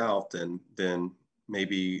two of us out, then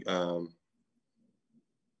maybe I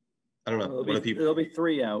don't know. Well, there'll be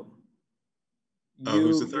three out.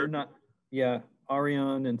 Who's the third? You're not. Yeah,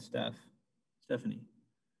 Ariane and Stephanie.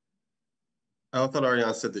 I thought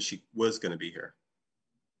Ariane said that she was going to be here.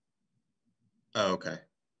 Oh, okay.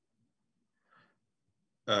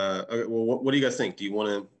 Okay. Well, what do you guys think? Do you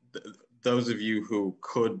want to? Those of you who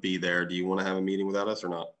could be there, do you want to have a meeting without us or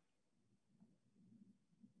not?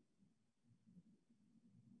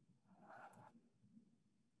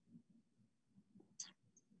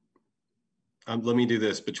 Let me do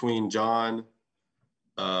this between John,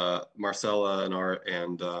 Marcella, and Art,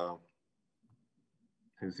 and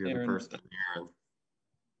who's the other person? Aaron.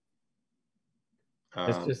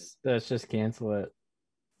 Let's just cancel it.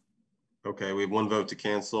 Okay, we have one vote to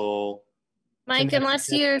cancel. Mike,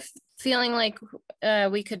 unless you're feeling like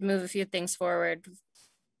we could move a few things forward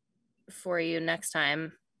for you next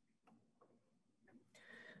time.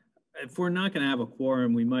 If we're not going to have a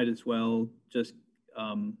quorum, we might as well just,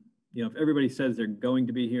 you know, if everybody says they're going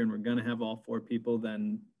to be here and we're going to have all 4 people,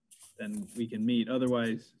 then we can meet.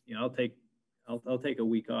 Otherwise, you know, I'll take a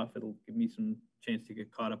week off. It'll give me some chance to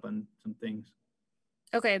get caught up on some things.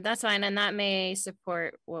 Okay, that's fine. And that may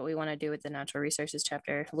support what we want to do with the natural resources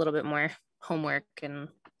chapter, a little bit more homework. And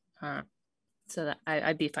so that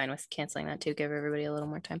I'd be fine with canceling that too, give everybody a little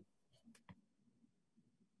more time.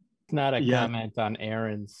 It's not a comment on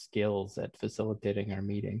Aaron's skills at facilitating our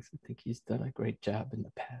meetings. I think he's done a great job in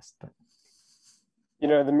the past, but you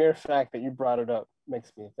know, the mere fact that you brought it up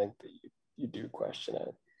makes me think that you do question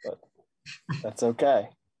it, but that's okay.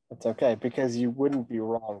 That's okay, because you wouldn't be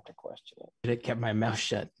wrong to question it. I kept my mouth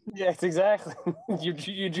shut. Yes, exactly.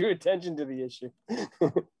 You drew attention to the issue.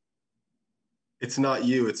 It's not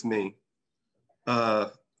you, it's me.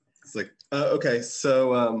 It's like, okay,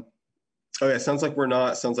 so, okay, sounds like we're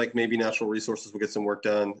not, sounds like maybe natural resources will get some work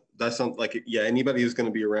done. That sounds like, yeah, anybody who's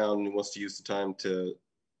gonna be around and wants to use the time to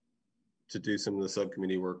do some of the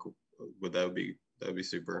subcommittee work, that would be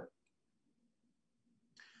super.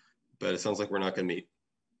 But it sounds like we're not gonna meet.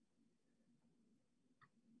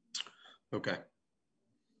 Okay.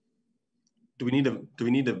 Do we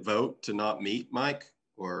need to vote to not meet, Mike,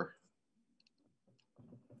 or?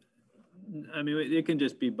 I mean, it can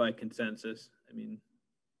just be by consensus. I mean,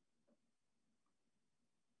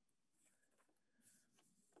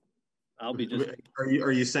 I'll be just.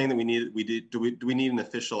 Are you saying that do we need an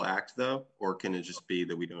official act though, or can it just be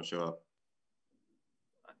that we don't show up?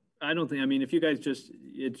 I don't think. I mean, if you guys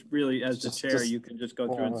it's really as the chair, you can just go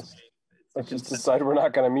through and say, let's just decide we're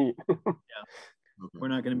not going to meet. Yeah, okay. We're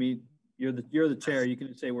not going to meet. You're the chair. You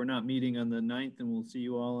can say we're not meeting on the 9th, and we'll see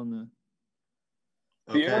you all on the.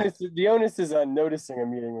 Okay. The onus is on noticing a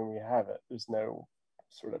meeting when we have it. There's no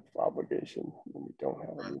sort of obligation when we don't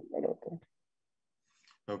have a meeting, I don't think.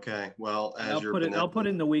 Okay. Well, I'll put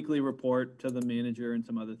in the weekly report to the manager and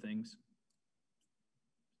some other things.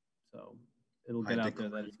 So it'll get out there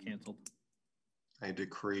that it's canceled. I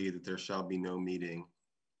decree that there shall be no meeting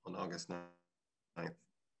on August 9th.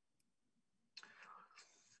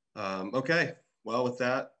 Okay, well, with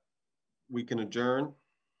that, we can adjourn.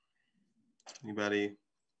 Anybody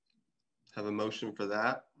have a motion for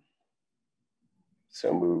that?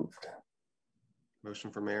 So moved.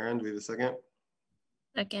 Motion from Aaron, do we have a second?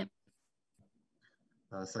 Second.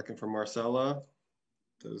 Second from Marcella.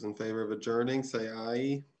 Those in favor of adjourning, say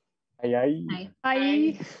aye. Aye, aye. Aye.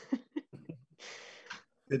 Bye.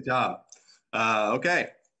 Good job. Okay,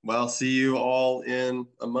 well, see you all in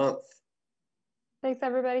a month. Thanks,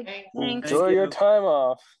 everybody. Thanks. Enjoy your time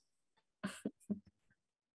off.